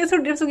in det, för jag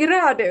trodde det såg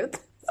röd ut.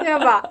 Så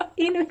jag bara,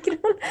 in i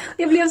mikron.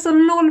 Jag blev så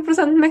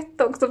 0%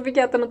 mätt också och fick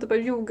äta något typ av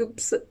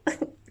jordgubbs...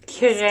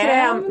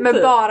 Kräm med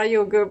bara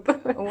jordgubb.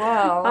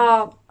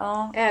 Wow.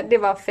 Ja, det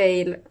var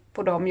fail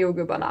på de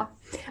jordgubbarna.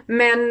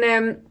 Men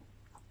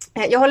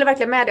jag håller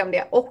verkligen med dig om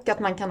det. Och att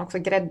man kan också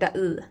grädda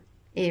i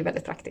är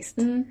väldigt praktiskt.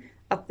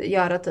 Att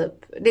göra typ...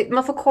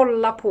 man får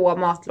kolla på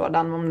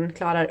matlådan om den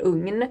klarar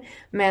ugn.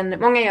 Men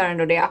många gör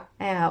ändå det.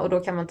 Och då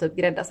kan man typ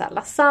grädda så här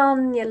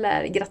lasagne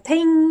eller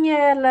gratäng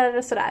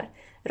eller sådär.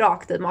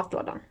 Rakt i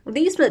matlådan. Och det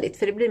är ju smidigt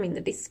för det blir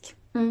mindre disk.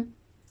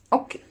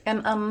 Och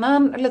en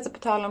annan, lite på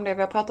tal om det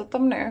vi har pratat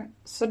om nu.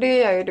 Så det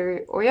gör ju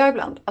du och jag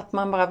ibland. Att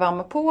man bara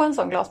värmer på en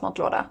sån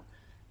glasmatlåda.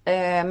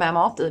 Med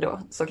mat i då,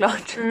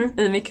 såklart.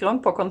 I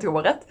mikron på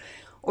kontoret.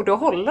 Och då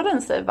håller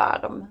den sig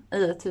varm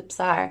i typ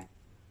så här...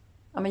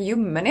 Ja, men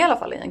ljummen i alla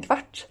fall i en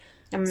kvart.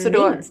 Ja, så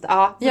då, minst.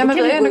 Ja, så ja, men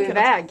då kan det gå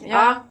iväg.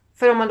 Ja.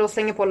 För om man då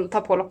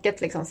tar på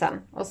locket liksom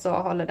sen. Och så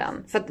håller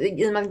den. För att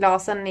i och med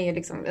glasen är ju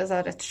liksom så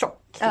här rätt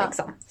tjock. Ja.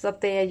 Liksom. Så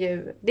att det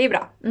är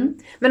bra.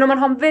 Men om man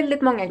har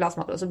väldigt många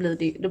glasmatlådor så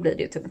blir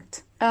det ju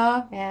tungt.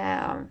 Ja.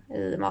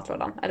 I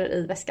matlådan. Eller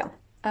i väskan.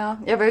 Ja,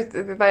 jag var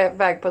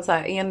iväg på en så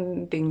här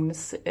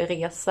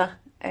endygnsresa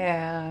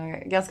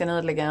ganska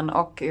nyligen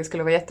och jag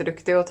skulle vara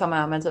jätteduktig och ta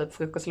med mig typ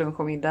frukost, lunch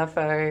och middag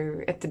för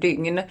ett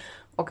dygn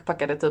och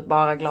packade typ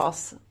bara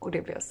glas och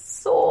det blev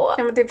så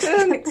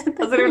tungt.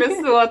 Alltså det blev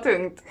så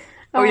tungt.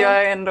 Och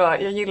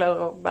jag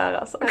gillar att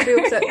bära så. Ja,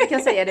 du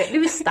kan säga det,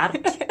 du är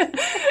stark.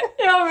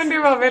 Ja, men det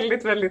var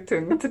väldigt, väldigt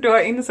tungt. Då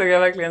insåg jag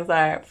verkligen så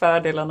här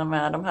fördelarna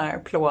med de här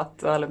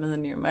plåt och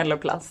aluminium eller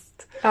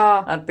plast.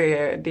 Ja. Att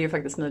det är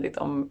faktiskt smidigt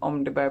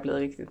om det börjar bli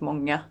riktigt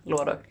många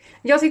lådor.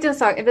 Jag tyckte en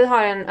sak, vi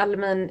har en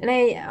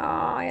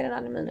är det en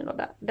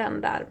aluminiumlåda?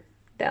 Den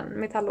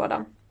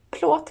metalllådan.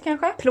 Plåt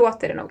kanske?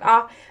 Plåt är det nog,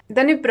 ja.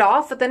 Den är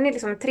bra för att den är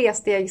liksom en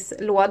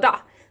 3-stegslåda.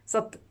 Så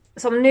att,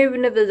 som nu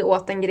när vi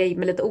åt en grej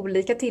med lite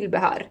olika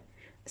tillbehör.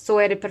 så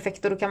är det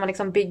perfekt och då kan man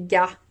liksom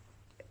bygga,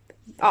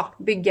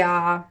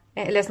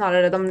 eller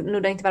snarare de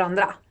nuddar inte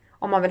varandra.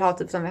 Om man vill ha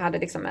typ som vi hade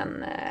liksom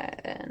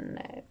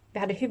vi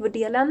hade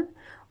huvuddelen.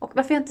 Och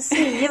varför jag inte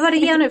säger vad det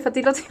är nu, för att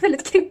det låter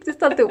väldigt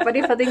kryptiskt alltihopa. Det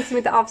är för att det liksom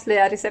inte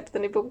avslöjar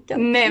recepten i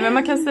boken. Nej, men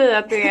man kan säga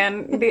att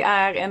det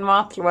är en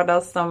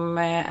matlåda som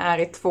är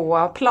i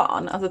 2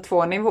 plan, alltså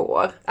 2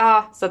 nivåer.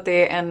 Ja. Så att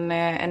det är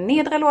en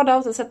nedre låda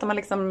och så sätter man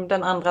liksom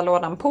den andra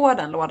lådan på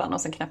den lådan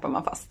och sen knäpper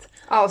man fast.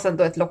 Ja, och sen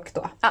då ett lock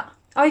då. Ja.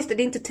 Ja, just det.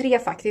 Det är inte 3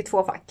 fack, det är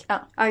 2 fack.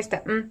 Ja, just det.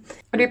 Mm.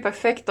 Och det är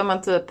perfekt om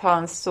man typ har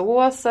en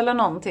sås eller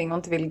någonting och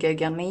inte vill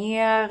gegga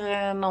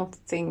ner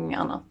någonting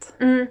annat.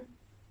 Mm.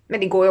 Men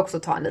det går ju också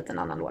att ta en liten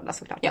annan låda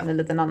såklart. Ja. En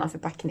liten annan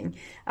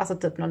förpackning. Alltså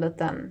typ någon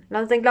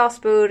liten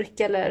glasburk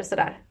eller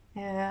sådär.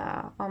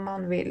 Om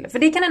man vill. För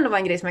det kan ändå vara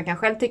en grej som jag kan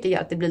själv tycka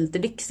gör att det blir lite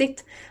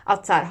lyxigt.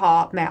 Att så här,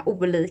 ha med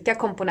olika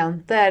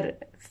komponenter.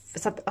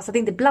 Så att det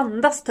inte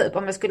blandas typ.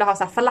 Om jag skulle ha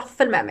så här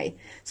falafel med mig.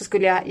 Så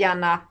skulle jag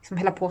gärna liksom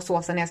hälla på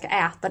såsen när jag ska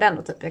äta den.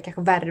 Och typ jag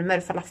kanske värmer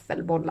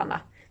falafelbollarna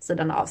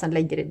sidan av. Sen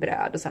lägger i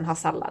bröd och sen har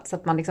sallad. Så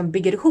att man liksom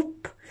bygger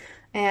ihop.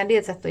 Det är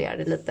ett sätt att göra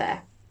det lite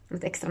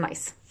extra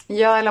nice.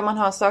 Ja, eller man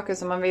har saker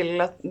som man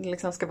vill att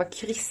liksom ska vara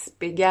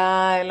krispiga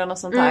eller något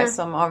sånt där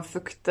som av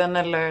fukten,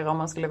 eller om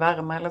man skulle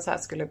värma eller så här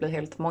skulle bli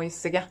helt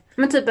mojsiga.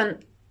 Men typ en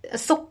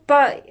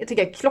soppa, jag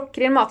tycker jag är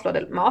klockren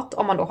matlådemat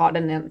om man då har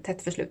den i en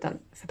tätt försluten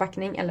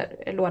förpackning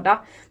eller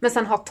låda. Men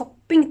sen ha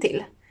topping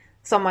till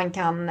som man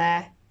kan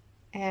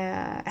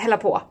hälla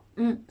på.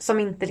 Som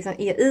inte liksom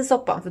är i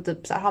soppan. För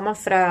typ så här, har man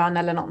frön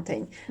eller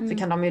någonting så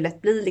kan de ju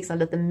lätt bli liksom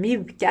lite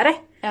mjukare.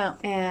 Ja.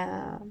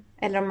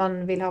 Eller om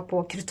man vill ha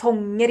på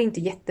krutonger, inte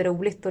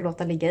jätteroligt att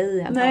låta ligga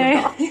i en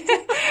halv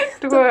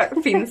dag.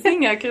 Då finns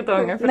inga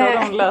krutonger för då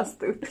har de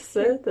löst upp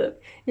sig typ.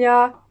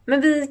 Ja,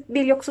 men vi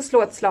vill ju också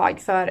slå ett slag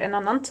för en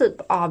annan typ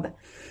av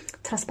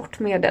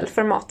transportmedel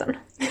för maten.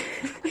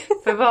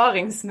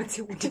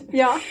 Förvaringsmetod.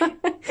 Ja.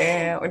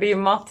 Och det är ju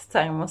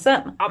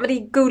mattermosen. Ja, men det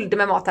är guld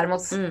med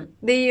mattermos.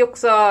 Det är ju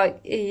också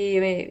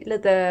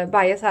lite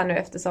bias här nu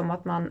eftersom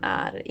att man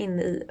är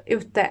inne i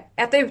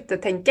äta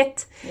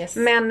ute-tänket. Yes.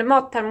 Men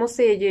mattermos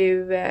är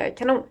ju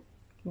kanon.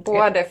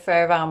 Både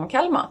för varm och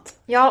kall mat.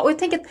 Ja, och jag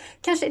tänker att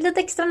kanske lite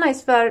extra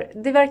nice för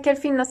det verkar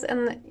finnas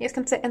jag ska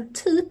inte säga en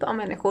typ av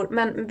människor,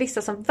 men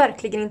vissa som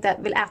verkligen inte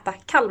vill äta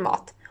kall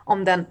mat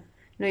om den,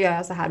 nu gör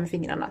jag så här med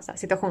fingrarna, så här,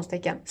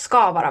 situationstecken,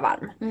 ska vara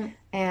varm.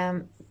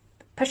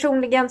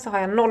 Personligen så har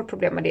jag 0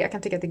 problem med det. Jag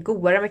kan tycka att det är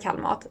godare med kall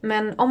mat.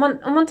 Men om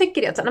man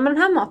tycker det, så, men den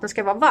här maten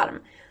ska vara varm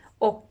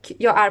och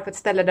jag är på ett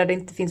ställe där det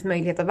inte finns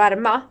möjlighet att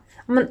värma,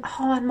 men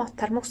ha en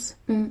mattermos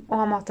och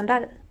ha maten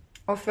där i.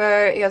 Och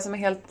för er som är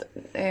helt,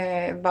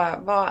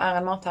 vad är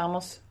en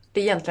mattermos? Det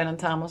är egentligen en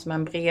termos med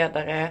en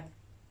bredare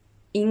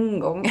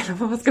ingång, eller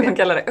vad ska man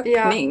kalla det,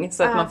 öppning,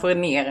 så att man får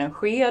ner en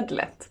sked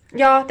lätt.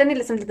 Ja, den är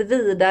liksom lite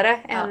vidare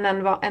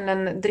än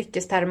en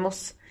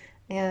dryckestermos.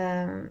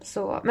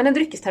 Men en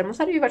dryckestermos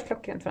hade ju varit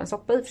klockrent för en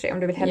soppa i och för sig, om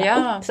du vill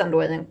hälla upp sen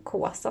då i en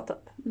kåsa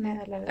typ.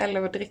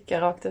 Eller att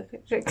dricka rakt upp.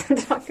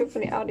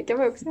 Ja, det kan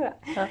man också göra.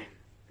 Ja.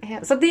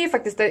 Så det är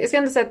faktiskt, jag skulle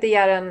ändå säga att det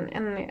är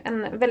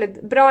en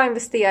väldigt bra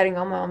investering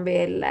om man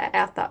vill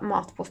äta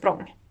mat på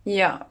språng.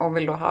 Ja, och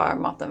vill då ha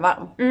maten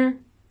varm.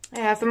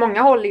 För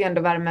många håller ju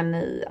ändå värmen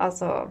i,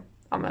 alltså,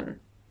 ja men,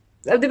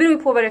 det beror ju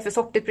på vad det är för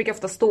sort. Det brukar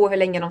ofta stå hur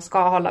länge de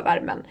ska hålla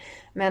värmen.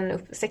 Men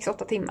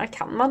 6-8 timmar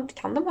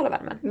kan de hålla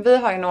värmen. Vi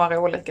har ju några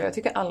olika, jag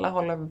tycker alla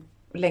håller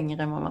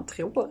längre än vad man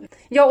tror.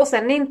 Ja, och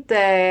sen inte,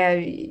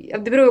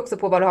 det beror ju också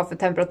på vad du har för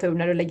temperatur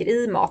när du lägger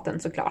i maten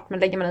såklart. Men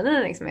lägger man i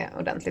den liksom är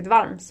ordentligt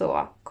varm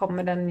så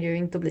kommer den ju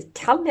inte att bli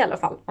kall i alla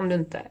fall. Om du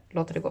inte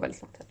låter det gå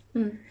väldigt långt.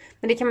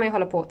 Men det kan man ju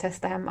hålla på och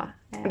testa hemma.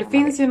 Och det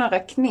finns ju några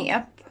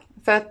knep.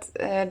 För att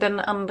den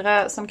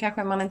andra som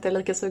kanske man inte är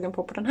lika sugen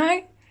på den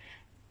här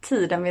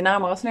tiden vi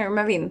närmar oss nu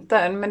med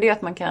vintern. Men det är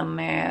att man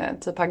kan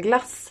typ ha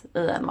glass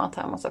i en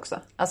mattermos också.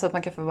 Alltså att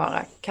man kan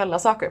förvara kalla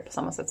saker på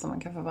samma sätt som man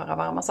kan förvara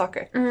varma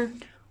saker.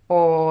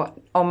 Och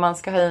om man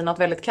ska ha i något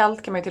väldigt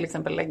kallt kan man ju till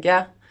exempel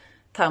lägga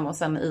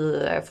termosen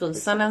i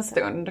frysen en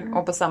stund.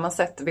 Och på samma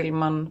sätt vill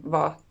man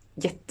vara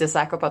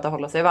jättesäker på att det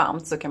håller sig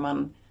varmt, så kan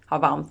man ha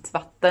varmt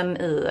vatten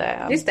i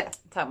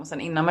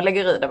termosen innan man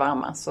lägger i det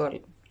varma. Så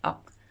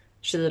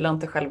kyler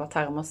inte själva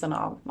termosen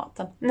av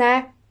maten.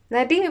 Nej, det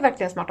är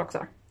verkligen smart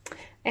också.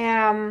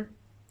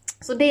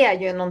 Så det är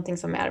ju någonting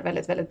som är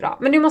väldigt, väldigt bra.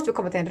 Men nu måste vi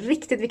komma till en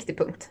riktigt viktig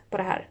punkt på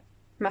det här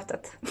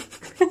mötet.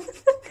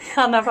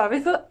 Hanna,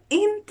 vi får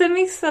inte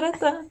missa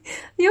detta.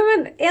 Ja,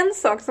 men en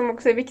sak som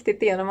också är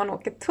viktigt är när man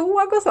åker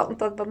tåg och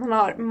sånt, att man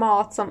har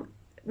mat som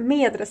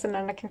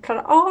medresenärerna kan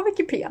klara av i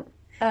kupén.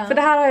 För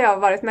det här har jag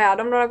varit med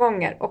om några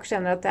gånger och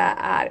känner att det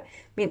är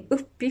min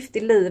uppgift i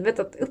livet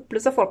att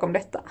upplysa folk om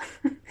detta.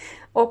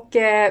 Och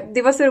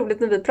det var så roligt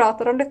när vi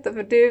pratade om detta,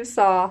 för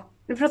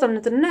du pratade om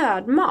lite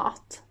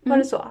nödmat, var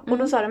det så? Och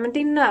då sa du, men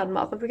din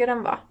nödmat, vad brukar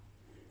den vara?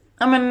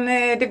 Ja, men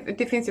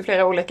det finns ju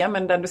flera olika,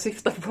 men den du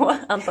syftar på,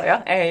 antar jag,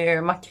 är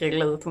ju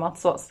makrill i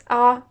tomatsås.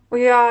 Ja, och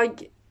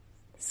jag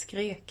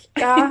skrek.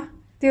 Ja,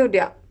 det gjorde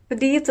jag. För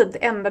det är typ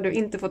det enda du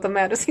inte får ta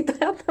med dig och sitta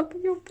och äta på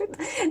jobbet.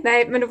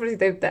 Nej, men då får du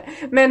sitta ute.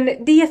 Men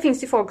det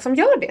finns ju folk som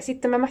gör det.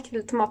 Sitter med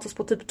makrill och tomatsås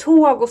på typ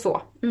tåg och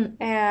så.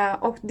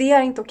 Och det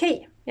är inte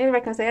okej. Jag vill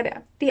verkligen säga det.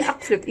 Det är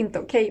absolut inte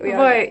okej att göra.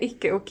 Vad är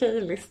icke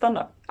okej-listan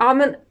då? Ja,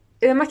 men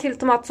makrill och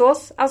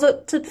tomatsås. Alltså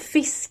typ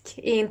fisk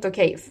är inte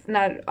okej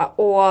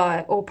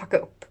att packa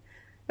upp.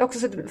 Jag har också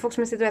sett folk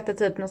som sitter och äter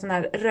typ någon sån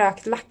här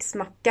rökt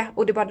laxmacka.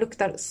 Och det bara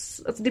luktar...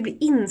 Alltså det blir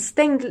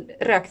instängd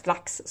rökt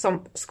lax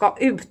som ska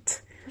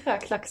ut.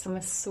 Rökt lax som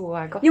är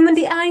så gott. Jo, men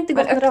det är inte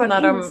gott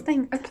när det var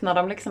instängt. Öppnar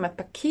de liksom ett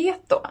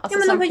paket då? Alltså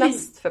ja, som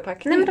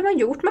plastförpackning? Nej, men de har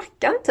gjort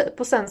mackan typ.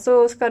 Och sen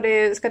så ska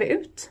det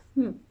ut.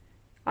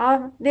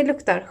 Ja, det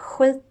luktar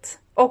skit.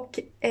 Och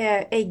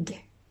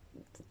ägg.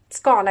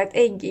 Skala ett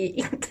ägg är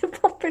inte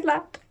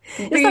populärt.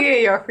 Det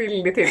är jag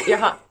skyldig till.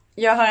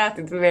 Jag har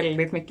ätit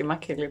väldigt mycket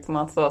makrill i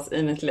tomatsås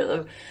i mitt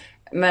liv.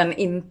 Men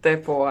inte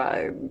på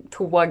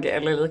tåg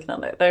eller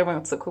liknande.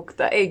 Däremot så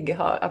kokta ägg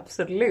har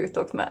absolut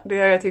åkt med. Det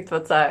har jag tyckt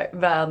varit så här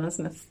världens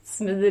mest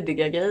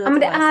smidiga grej. Ja,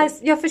 men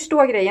jag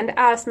förstår grejen, det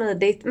är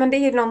smidigt. Men det är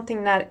ju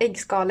någonting när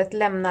äggskalet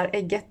lämnar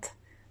ägget.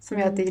 Som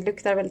gör att det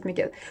luktar väldigt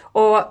mycket.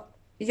 Och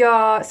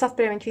jag satt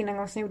bredvid en kvinna en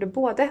gång som gjorde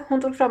både.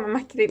 Hon tog fram en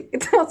makrill i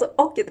tomatsås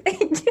och ett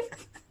ägg.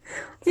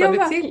 Sa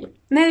du till?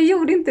 Nej, jag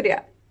gjorde inte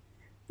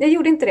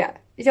det.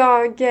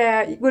 Jag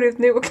går ut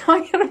nu och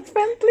klagar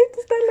offentligt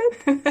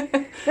istället.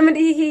 Nej, men det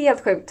är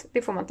helt sjukt.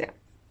 Det får man inte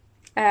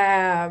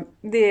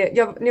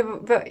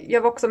göra.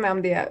 Jag var också med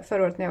om det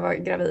förra året när jag var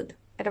gravid.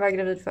 Eller var jag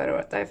gravid förra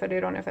året. Jag födde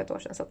ju Ronja för ett år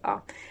sedan. Så att,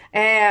 ja.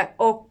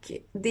 Och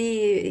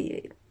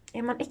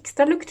är man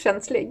extra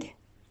luktkänslig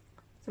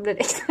så blir det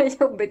extra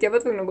jobbigt. Jag var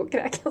tvungen att gå och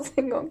kräkas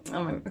en gång.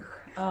 Ja, men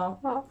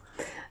ja.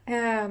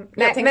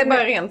 Jag tänkte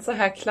bara rent så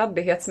här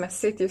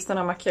kladdighetsmässigt just den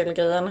här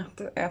makrillgrejen.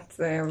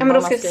 Men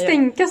då ska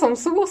stänka som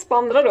sås på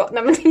andra då?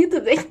 Nej, men det är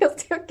typ det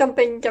enklaste jag kan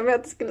tänka mig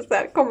att det skulle så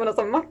här, komma någon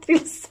som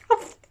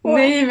makrillsaft på.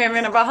 Nej, men jag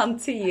menar bara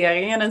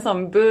hanteringen, en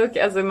sån burk.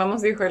 Alltså man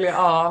måste ju skölja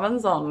av en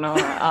sån och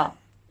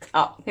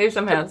ja, hur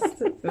som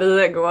helst.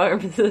 Vi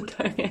går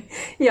vidare.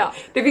 Ja.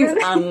 Det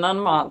finns annan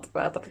mat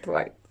att äta på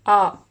tåg.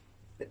 Ja.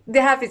 Det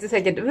här finns det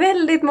säkert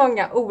väldigt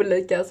många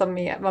olika som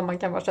är vad man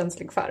kan vara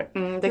känslig för.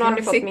 Det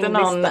kan sitta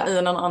någon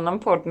i någon annan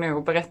podd nu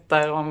och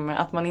berättar om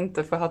att man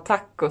inte får ha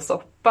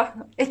tacosoppa.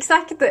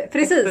 Exakt,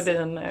 precis. Efter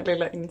din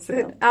lilla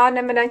incident. Ja,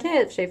 nej, men den kan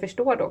jag i och för sig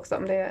förstå då också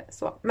om det är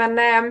så. Men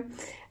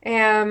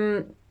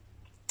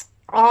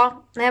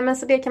ja, nej, men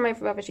så det kan man ju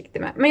få vara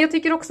försiktig med. Men jag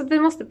tycker också att vi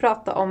måste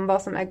prata om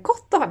vad som är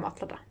gott att ha i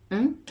matlåda.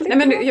 Nej,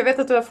 men jag vet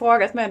att du har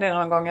frågat mig det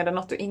någon gång. Är det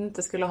något du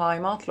inte skulle ha i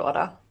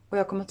matlåda? Och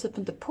jag kommer typ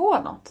inte på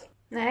något.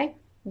 Nej.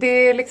 Det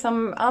är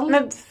liksom,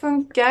 allt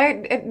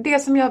funkar. Det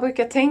som jag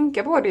brukar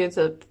tänka på det är ju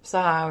typ så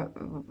här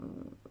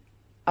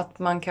att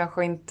man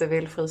kanske inte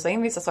vill frysa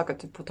in vissa saker,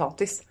 typ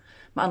potatis.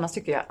 Men annars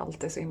tycker jag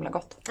allt är så himla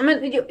gott.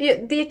 Men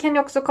det kan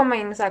ju också komma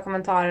in så här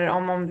kommentarer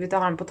om vi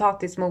har en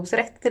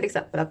potatismosrätt till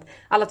exempel. Att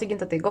alla tycker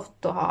inte att det är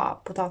gott att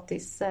ha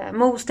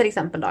potatismos till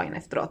exempel dagen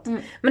efteråt.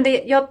 Men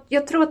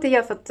jag tror att det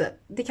gör för att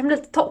det kan bli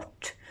lite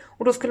torrt.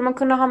 Och då skulle man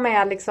kunna ha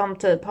med liksom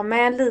typ,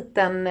 en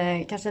liten,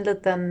 kanske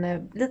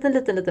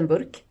en liten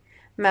burk.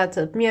 Med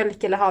typ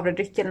mjölk eller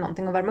havredryck eller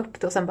någonting och värma upp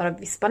det och sen bara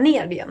vispa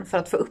ner det igen för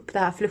att få upp det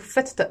här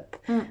fluffet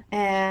typ.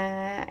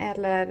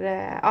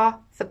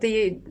 För att det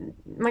är,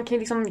 man kan ju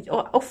liksom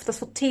oftast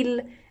få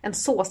till en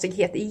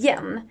såsighet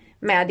igen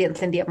med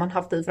egentligen det man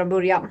haft i från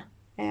början.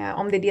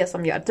 Om det är det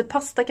som gör. Typ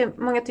pasta kan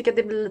många tycker att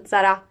det blir lite så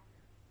här,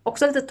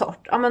 också lite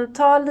torrt. Ja, men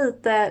ta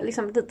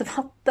lite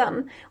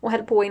vatten och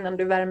häll på innan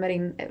du värmer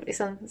in,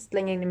 liksom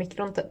slänga in i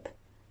mikron typ.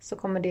 Så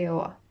kommer det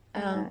att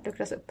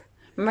luckras upp.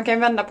 Men man kan ju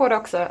vända på det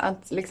också,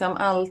 att liksom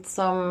allt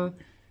som...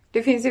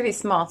 Det finns ju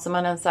viss mat som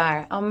man är så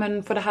här, ja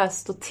men får det här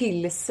stå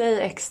till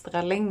sig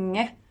extra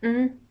länge,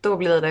 då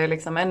blir det ju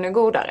liksom ännu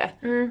godare.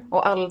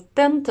 Och all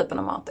den typen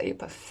av mat är ju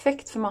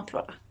perfekt för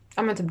matlåda.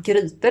 Ja, men typ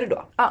grytor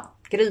då. Ja,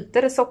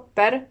 grytor,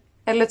 soppor.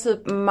 Eller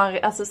typ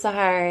alltså så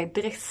här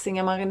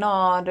dressingar,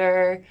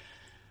 marinader.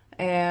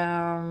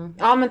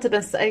 Ja, men typ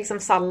en liksom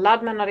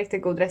sallad med en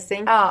riktigt god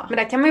dressing. Ja. Men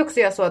där kan man ju också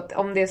göra så att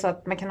om det är så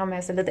att man kan ha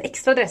med sig lite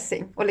extra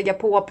dressing och lägga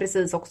på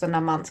precis också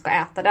när man ska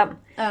äta den.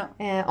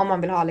 Ja. Om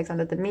man vill ha liksom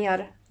lite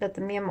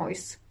mer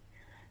mojs.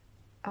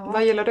 Ja.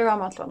 Vad gillar du av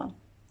matlådan?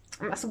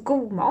 Alltså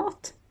god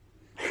mat.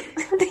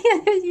 Det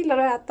är det jag gillar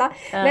att äta.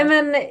 Ja. Nej,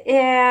 men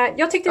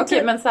jag tyckte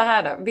Okej, men så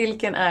här då.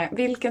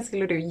 Vilken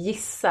skulle du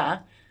gissa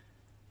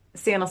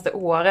senaste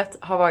året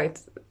har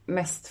varit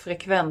mest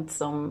frekvent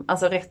som,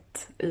 alltså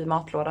rätt i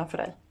matlådan för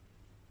dig?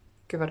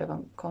 Gud vad det var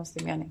en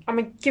konstig mening. Ja,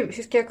 men gud,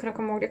 hur ska jag kunna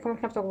komma ihåg? Jag kommer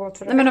knappt ihåg vad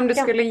för det. Nej, men om du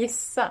skulle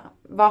gissa,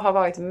 vad har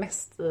varit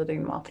mest i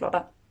din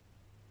matlåda?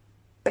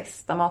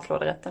 Bästa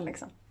matlåderätten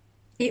liksom.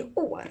 I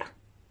år?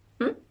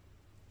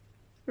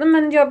 Nej,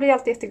 men jag blir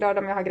alltid jätteglad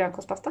om jag har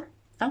grönkålspasta.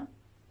 Ja.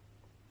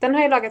 Den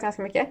har jag lagat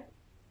ganska mycket.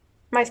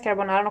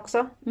 Majscarbonaran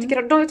också.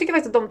 Jag tycker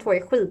faktiskt att de två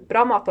är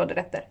skitbra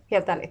matlåderätter,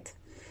 helt ärligt.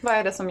 Vad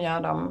är det som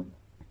gör dem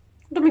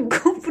De är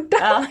goda.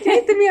 Ja. Det är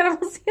inte mer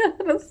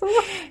avancerat än så.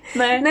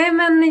 Nej,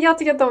 men jag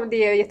tycker att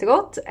det är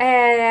jättegott.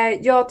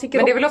 Jag tycker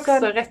men det är väl också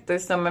rätter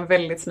som är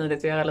väldigt smidigt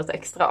att göra lite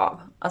extra av.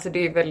 Alltså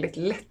det är väldigt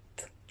lätt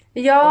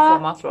att få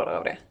matlådor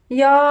av det.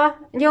 Ja,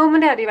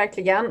 men det är det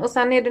verkligen. Och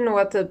sen är det nog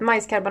att typ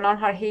majskarbonan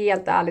har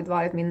helt ärligt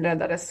varit min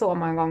räddare så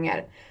många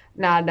gånger.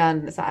 När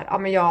den så här, ja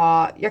men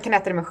jag kan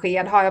äta det med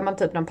sked. Har man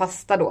typ någon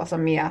pasta då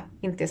som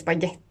inte är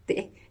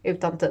spaghetti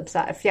utan typ så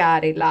här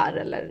fjärilar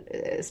eller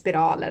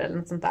spiraler eller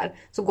något sånt där,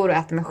 så går det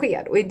att äta med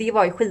sked. Och det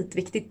var ju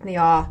skitviktigt när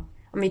jag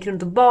gick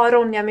runt och bar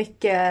Ronja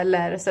mycket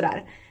eller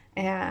sådär.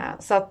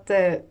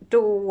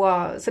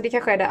 Så det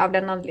kanske är det av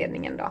den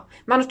anledningen då.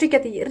 Men annars tycker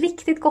jag att det är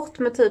riktigt gott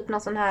med typ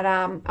någon sån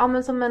här,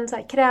 men som en så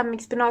här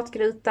krämig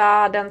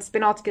spinatgryta, den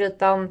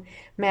spinatgrytan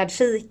med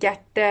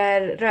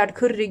kikärtor, röd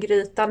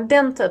currygrytan,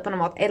 den typen av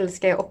mat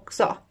älskar jag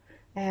också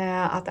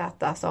att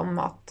äta som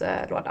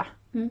matlåda.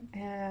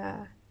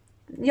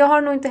 Jag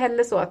har nog inte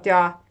heller så att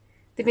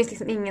det finns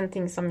liksom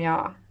ingenting som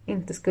jag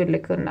inte skulle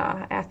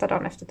kunna äta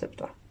dagen efter typ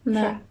då.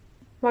 Nej.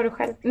 Var du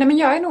själv? Nej, men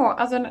jag är nog,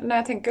 alltså när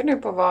jag tänker nu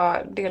på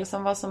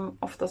vad som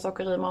oftast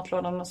åker i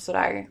matlådan och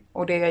sådär,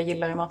 och det jag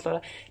gillar i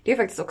matlådan, det är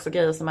faktiskt också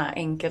grejer som är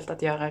enkelt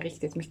att göra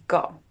riktigt mycket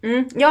av.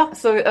 Ja.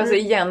 Så alltså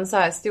igen så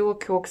här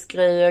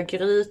storkoksgrejer,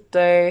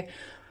 grytor,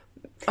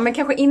 men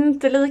kanske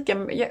inte lika,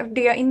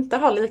 det jag inte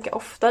har lika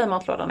ofta i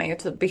matlådan är ju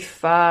typ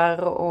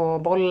biffar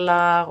och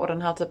bollar och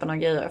den här typen av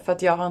grejer. För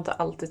att jag har inte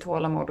alltid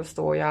tålamod att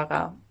stå och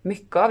göra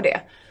mycket av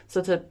det.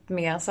 Så typ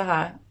mer så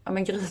här,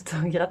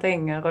 grytor och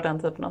gratänger och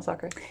den typen av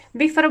saker.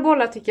 Biffar och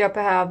bollar tycker jag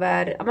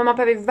man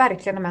behöver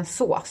verkligen ha med en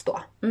sås då.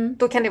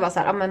 Då kan det vara så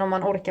här, om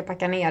man orkar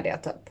packa ner det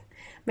typ.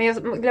 Men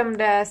jag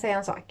glömde säga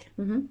en sak.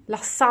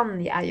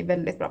 Lasagne är ju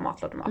väldigt bra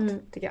matlådemat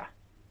tycker jag.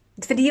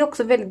 För det är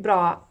också väldigt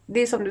bra, det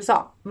är som du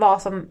sa,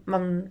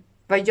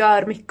 vad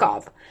gör mycket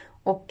av.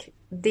 Och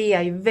det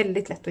är ju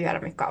väldigt lätt att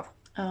göra mycket av.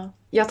 Ja.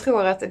 Jag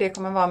tror att det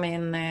kommer vara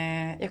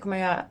jag kommer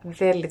göra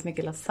väldigt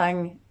mycket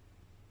lasagne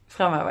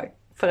framöver.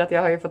 För att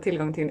jag har ju fått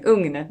tillgång till en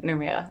ugn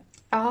numera.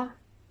 Ja.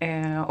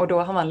 Och då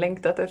har man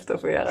längtat efter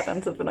att få göra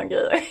den typen av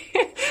grejer.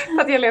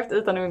 För att jag har levt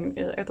utan ugn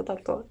i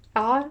 1,5 år.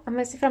 Ja, men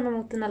jag ser fram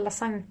emot dina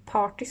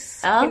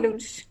lasagnepartys till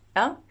lunch.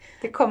 Ja,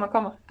 det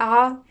kommer.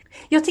 Ja.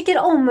 Jag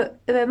tycker om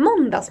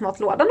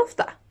måndagsmatlådan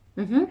ofta.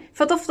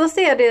 För att oftast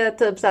är det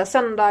typ så här,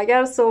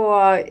 söndagar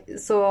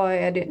så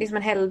är det liksom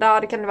en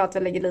helgdag. Det kan det vara att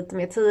jag lägger lite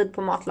mer tid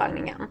på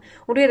matlagningen.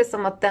 Och då är det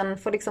som att den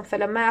får liksom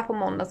följa med på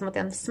måndag, som att det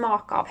är en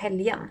smak av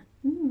helgen.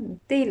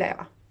 Det gillar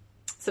jag.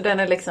 Så den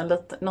är liksom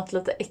något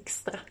lite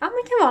extra? Ja,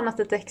 men kan vara något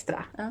lite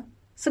extra. Ja.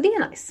 Så det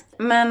är nice.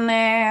 Men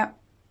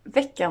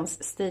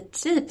veckans Stay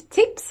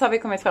Cheap-tips har vi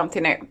kommit fram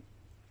till nu.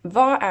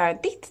 Vad är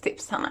ditt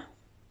tips, Hanna?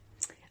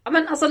 Ja,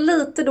 men alltså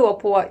lite då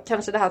på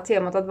kanske det här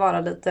temat att vara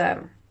lite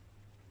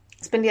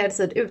spenderad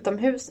tid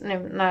utomhus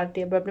nu när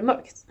det börjar bli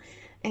mörkt.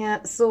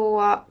 Så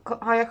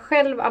har jag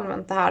själv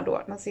använt det här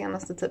då de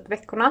senaste typ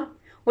veckorna.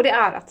 Och det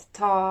är att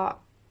ta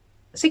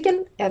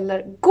cykel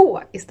eller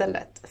gå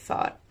istället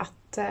för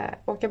att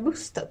åka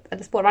buss typ,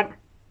 eller spårvagn.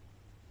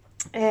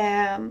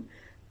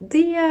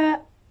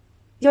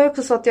 Jag är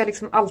också så att jag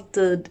liksom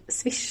alltid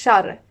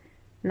swishar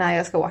när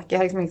jag ska åka. Jag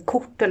har liksom inget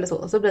kort eller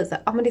så. Så blir det så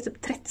här, men det är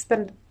typ 30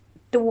 spänn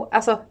då.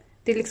 Alltså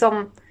det är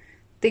liksom,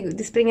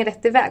 det springer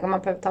rätt iväg om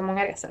man behöver ta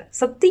många resor.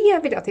 Så det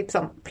vill jag tipsa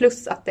om.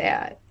 Plus att det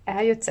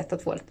är ju ett sätt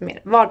att få lite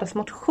mer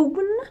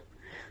vardagsmotion.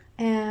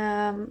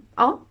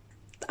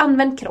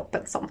 Använd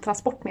kroppen som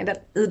transportmedel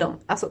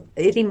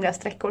i rimliga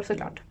sträckor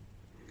såklart.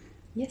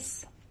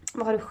 Yes.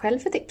 Vad har du själv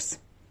för tips?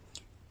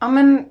 Ja,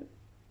 men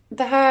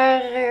det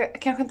här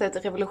kanske inte är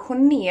ett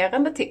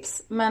revolutionerande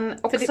tips, men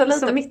också för det är lite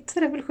som mitt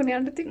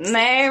revolutionerande tips.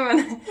 Nej,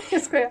 men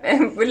jag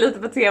skojar. Lite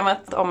på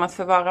temat om att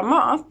förvara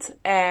mat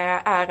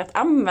är att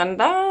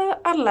använda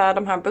alla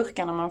de här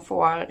burkarna man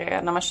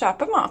får när man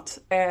köper mat.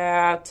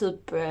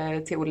 Typ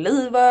till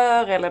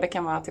oliver, eller det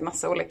kan vara till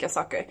massa olika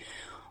saker.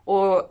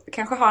 Och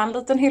kanske ha en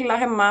liten hylla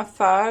hemma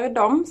för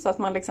dem så att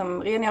man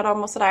liksom rengör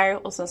dem och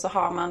sådär. Och sen så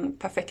har man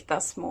perfekta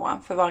små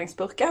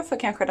förvaringsburkar för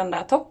kanske den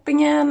där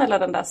toppingen eller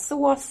den där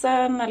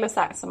såsen eller så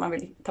här som man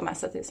vill ta med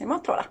sig till sin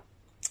matlåda.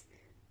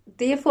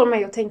 Det får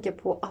mig att tänka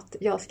på att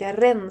jag ska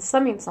rensa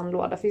min sån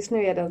låda. För just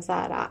nu är den så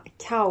här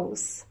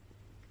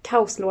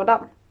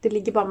kaoslådan. Det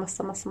ligger bara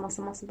massa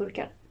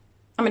burkar.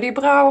 Ja, men det är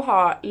bra att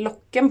ha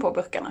locken på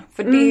burkarna.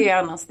 För det är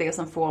annars det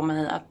som får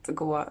mig att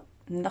gå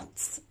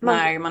nuts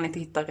när man inte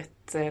hittar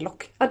rätt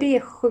lock. Ja, det är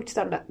sjukt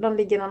störande. De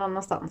ligger någon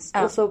annanstans.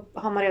 Ja. Och så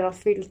har man redan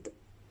fyllt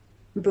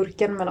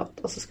burken med något.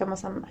 Och så ska man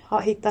sen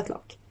hitta ett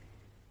lock.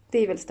 Det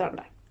är väldigt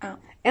störande. Ja.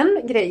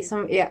 En grej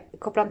som är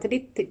kopplad till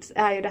ditt tips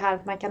är ju det här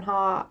att man kan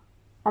ha,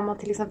 om man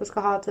till exempel ska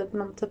ha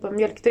någon typ av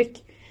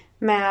mjölkdryck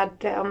med,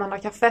 om man har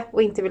kaffe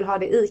och inte vill ha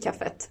det i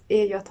kaffet,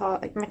 är ju att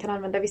man kan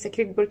använda vissa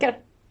kryddburkar.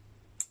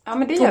 Ja,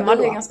 men det gör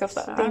vi ganska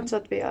ofta. Så det är inte så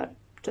att vi gör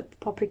typ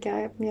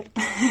paprikamjölk.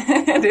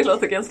 Det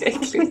låter ganska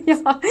äckligt.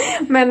 Ja,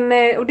 men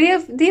och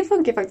det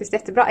funkar faktiskt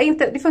jättebra.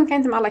 Det funkar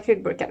inte med alla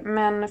kryddburkar,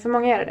 men för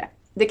många är det.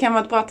 Det kan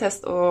vara ett bra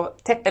test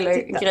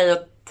grej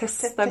att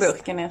testa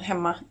burken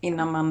hemma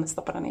innan man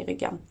stoppar den i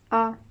ryggen.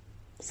 Ja.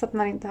 Så att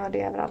man inte har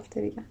det överallt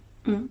i ryggen.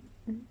 Mm.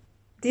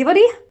 Det var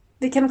det.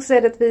 Vi kan också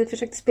säga att vi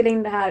försökte spela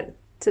in det här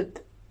typ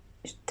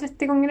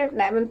 30 gånger nu.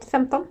 Nej, men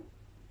 15.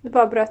 Vi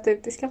bara bröt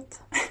ut i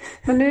skratt.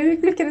 Men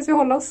nu lyckades vi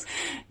hålla oss.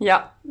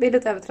 Ja. Vi är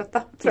lite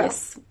övertrötta, tror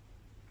Yes.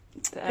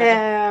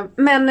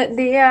 Men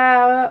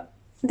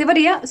det var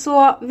det.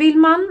 Så vill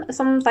man,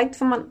 som sagt,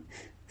 får man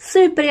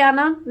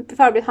supergärna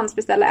förbereda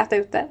handsbeställa äta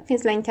ute.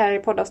 Finns länk här i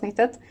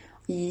poddavsnittet.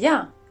 Ja.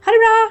 Ha det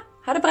bra!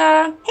 Ha det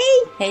bra!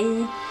 Hej!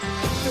 Hej!